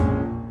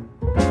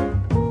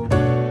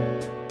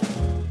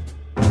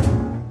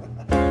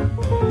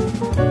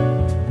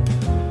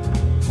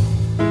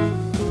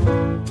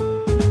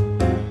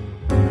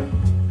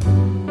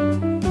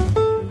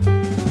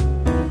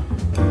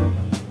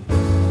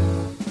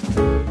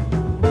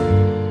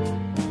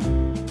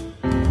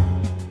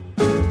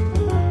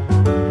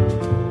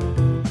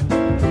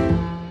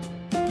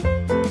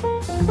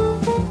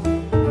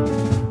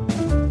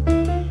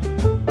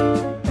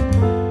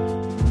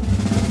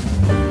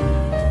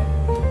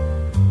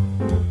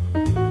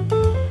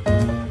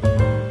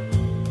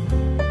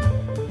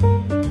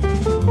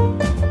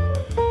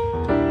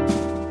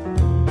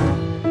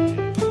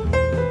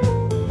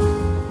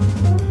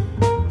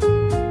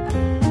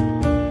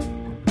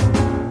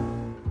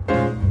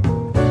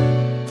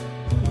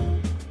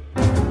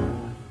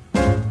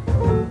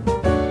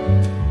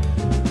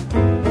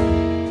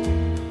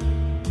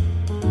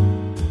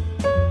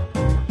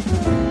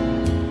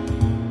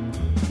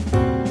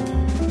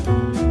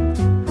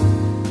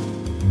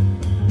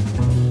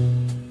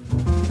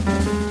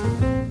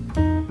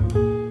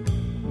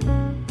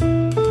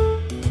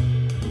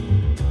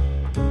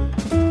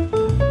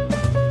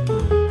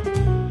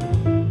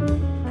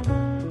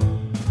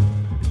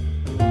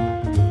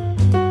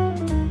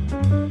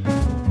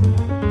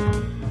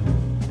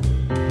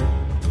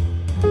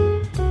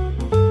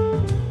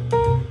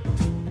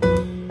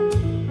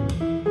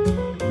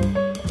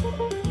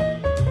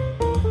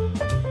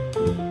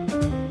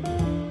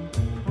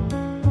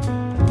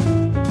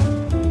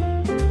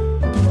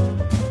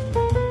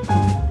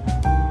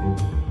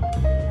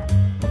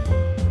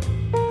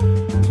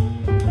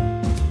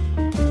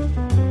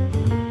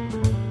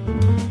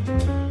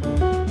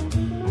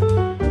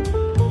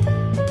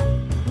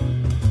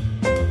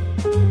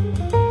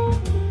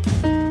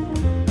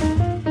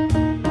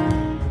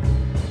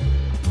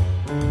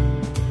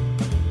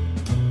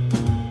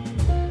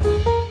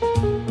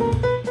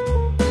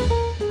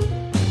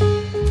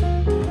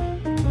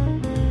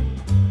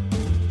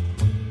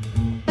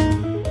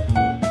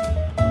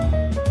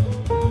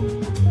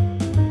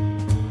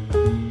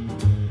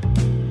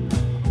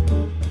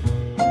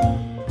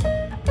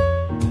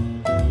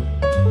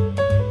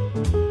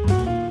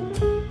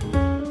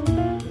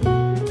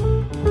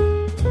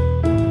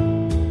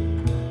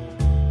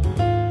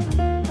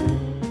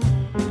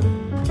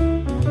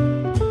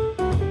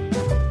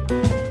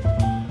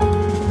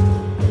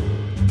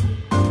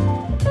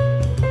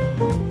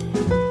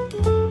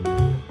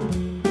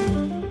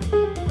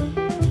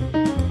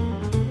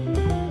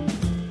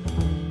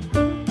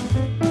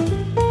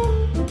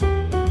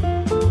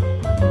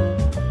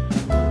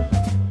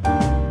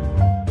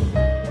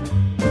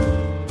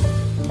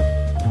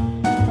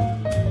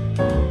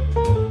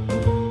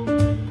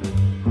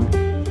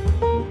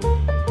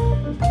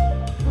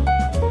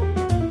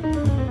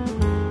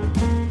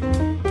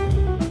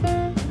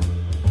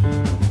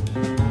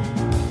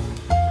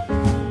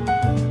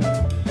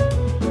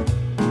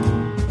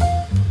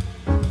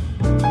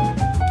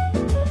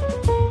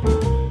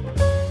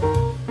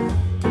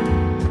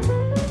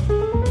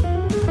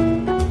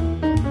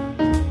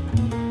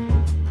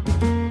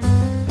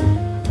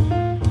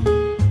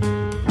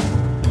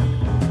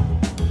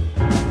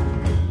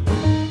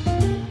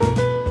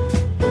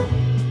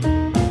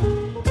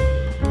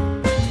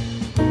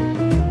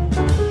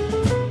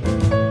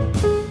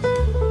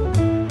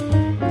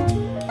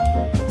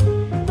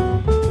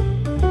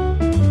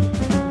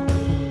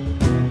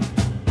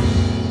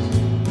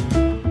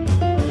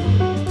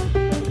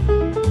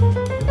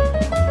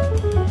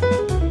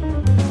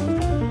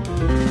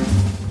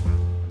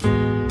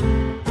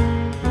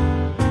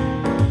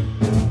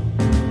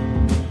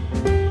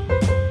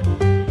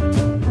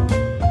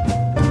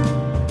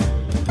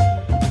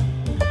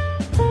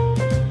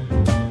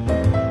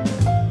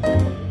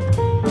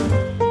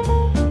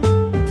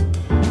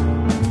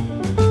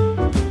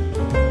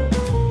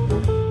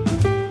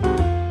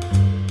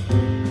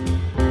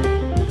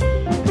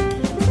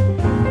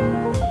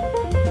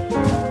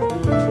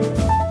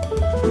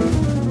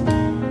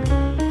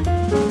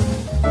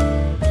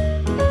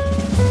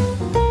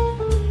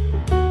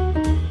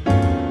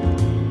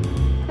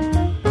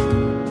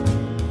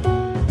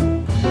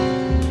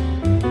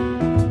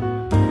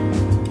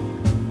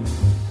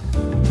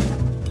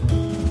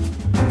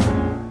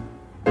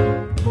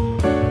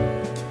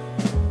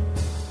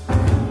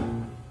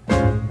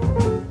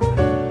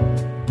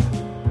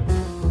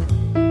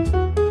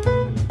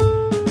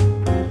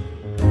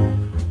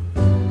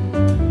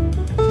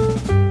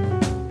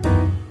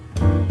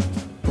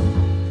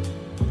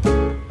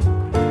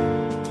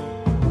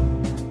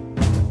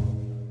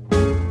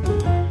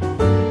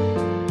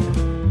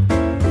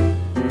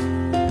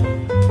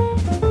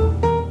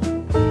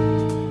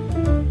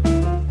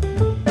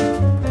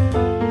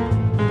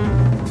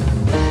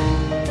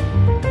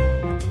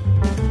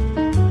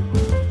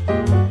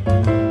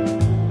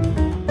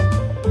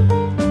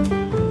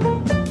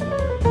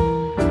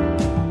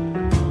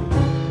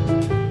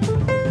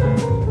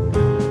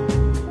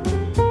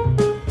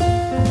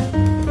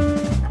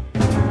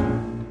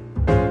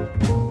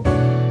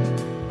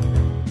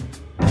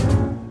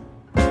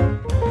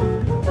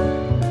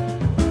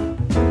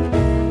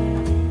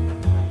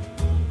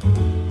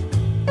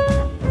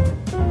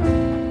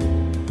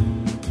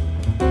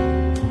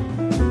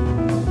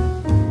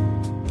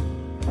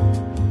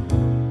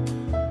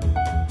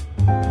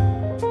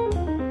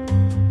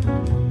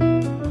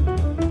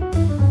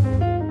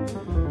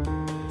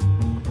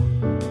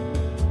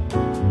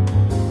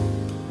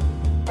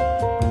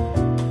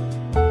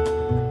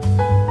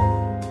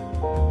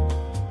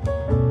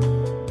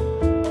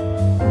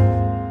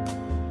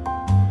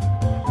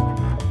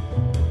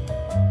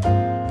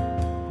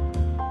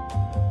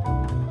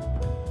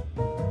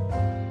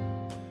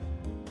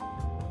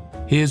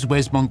 Here's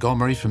Wes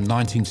Montgomery from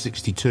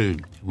 1962,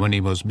 when he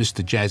was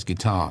Mr. Jazz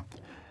Guitar,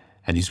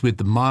 and he's with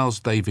the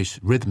Miles Davis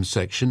rhythm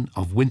section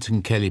of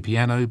Wynton Kelly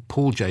piano,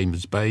 Paul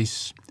James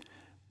bass,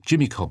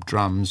 Jimmy Cobb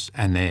drums,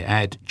 and their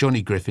ad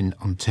Johnny Griffin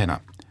on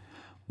tenor.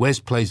 Wes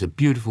plays a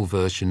beautiful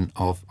version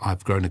of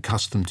I've Grown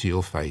Accustomed to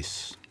Your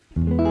Face.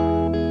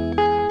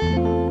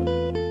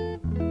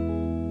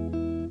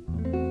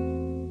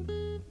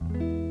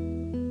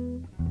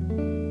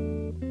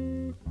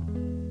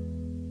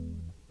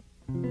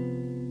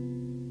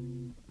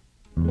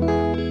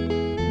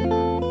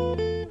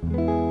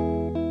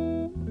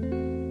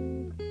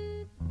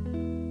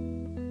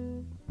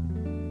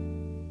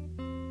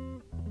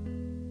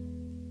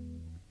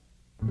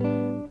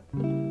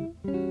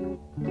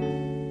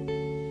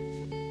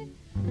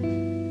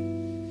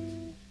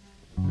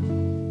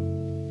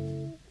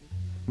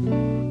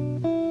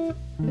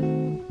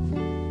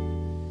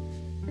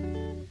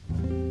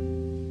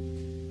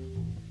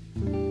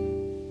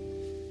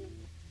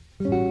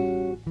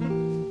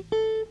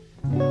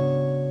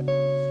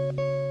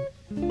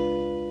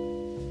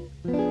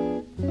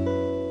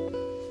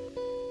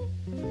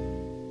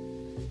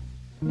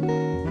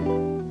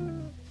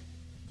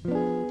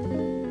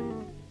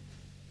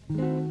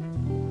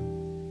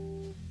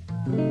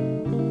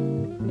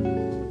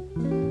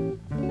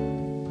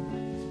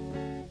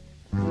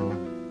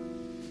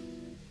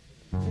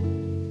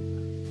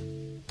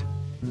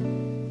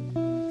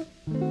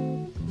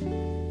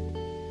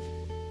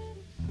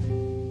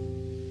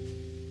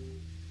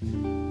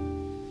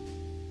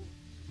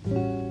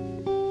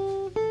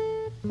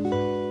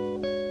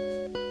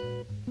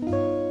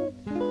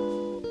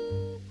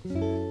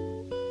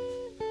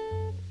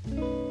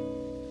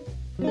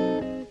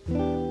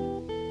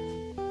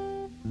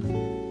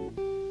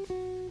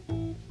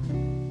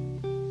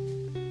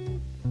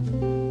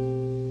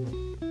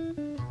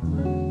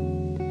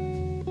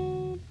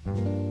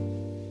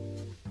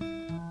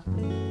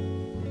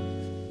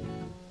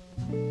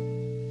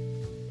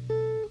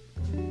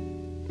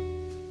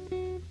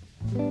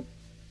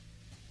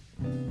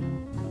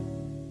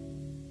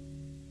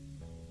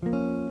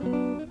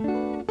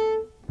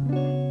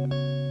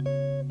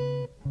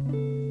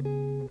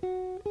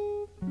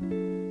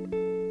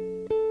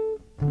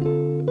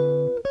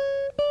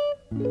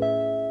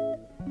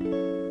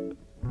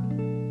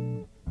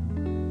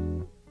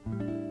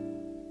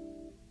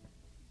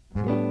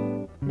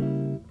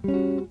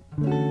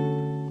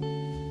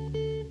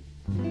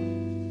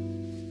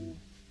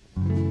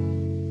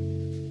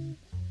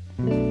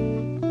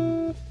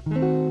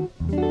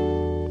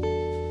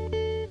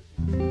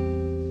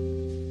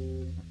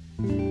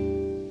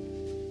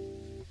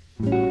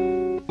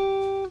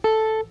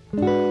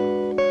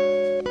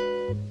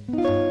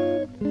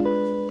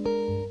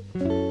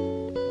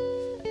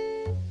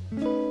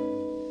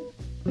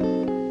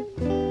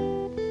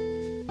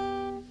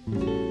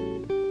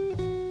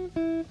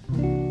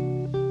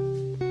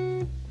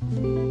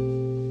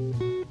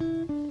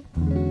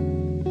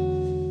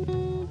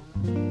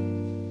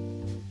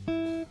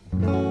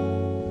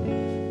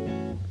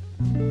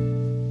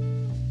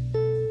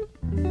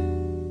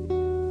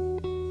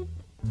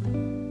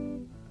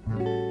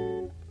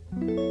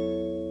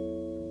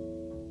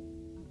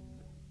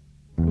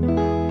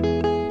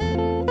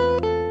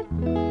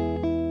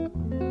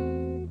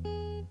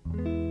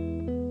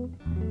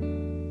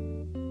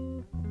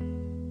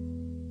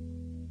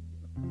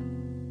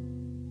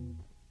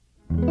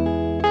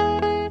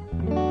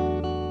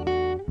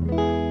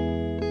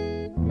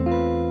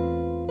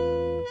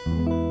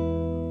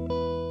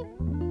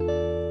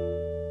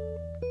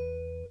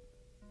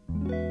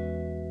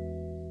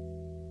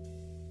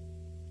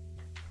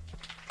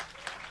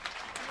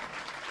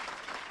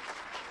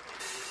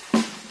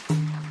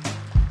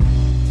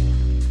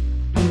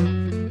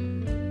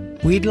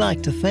 We'd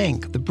like to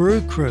thank the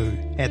Brew Crew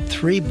at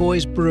Three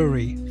Boys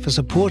Brewery for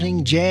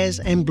supporting Jazz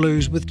and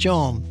Blues with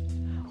John.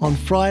 On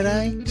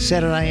Friday,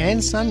 Saturday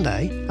and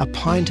Sunday, a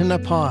pint and a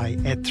pie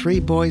at Three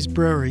Boys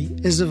Brewery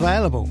is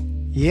available.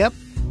 Yep,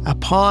 a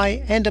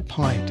pie and a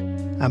pint,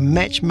 a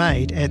match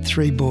made at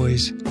Three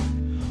Boys.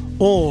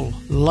 All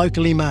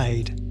locally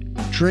made.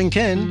 Drink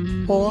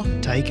in or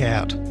take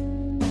out.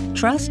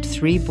 Trust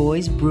Three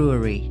Boys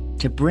Brewery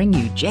to bring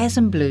you Jazz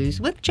and Blues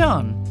with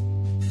John.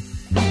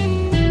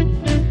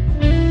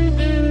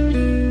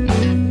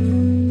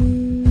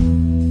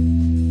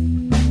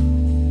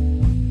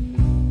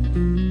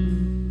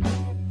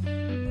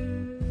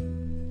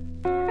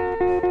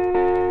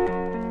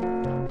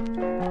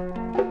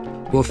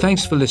 Well,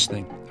 thanks for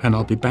listening, and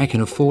I'll be back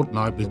in a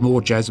fortnight with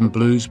more Jazz and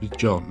Blues with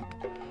John.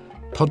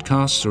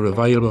 Podcasts are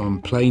available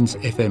on Plains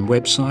FM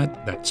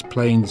website, that's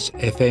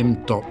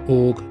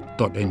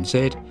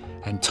plainsfm.org.nz,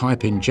 and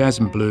type in Jazz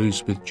and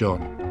Blues with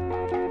John.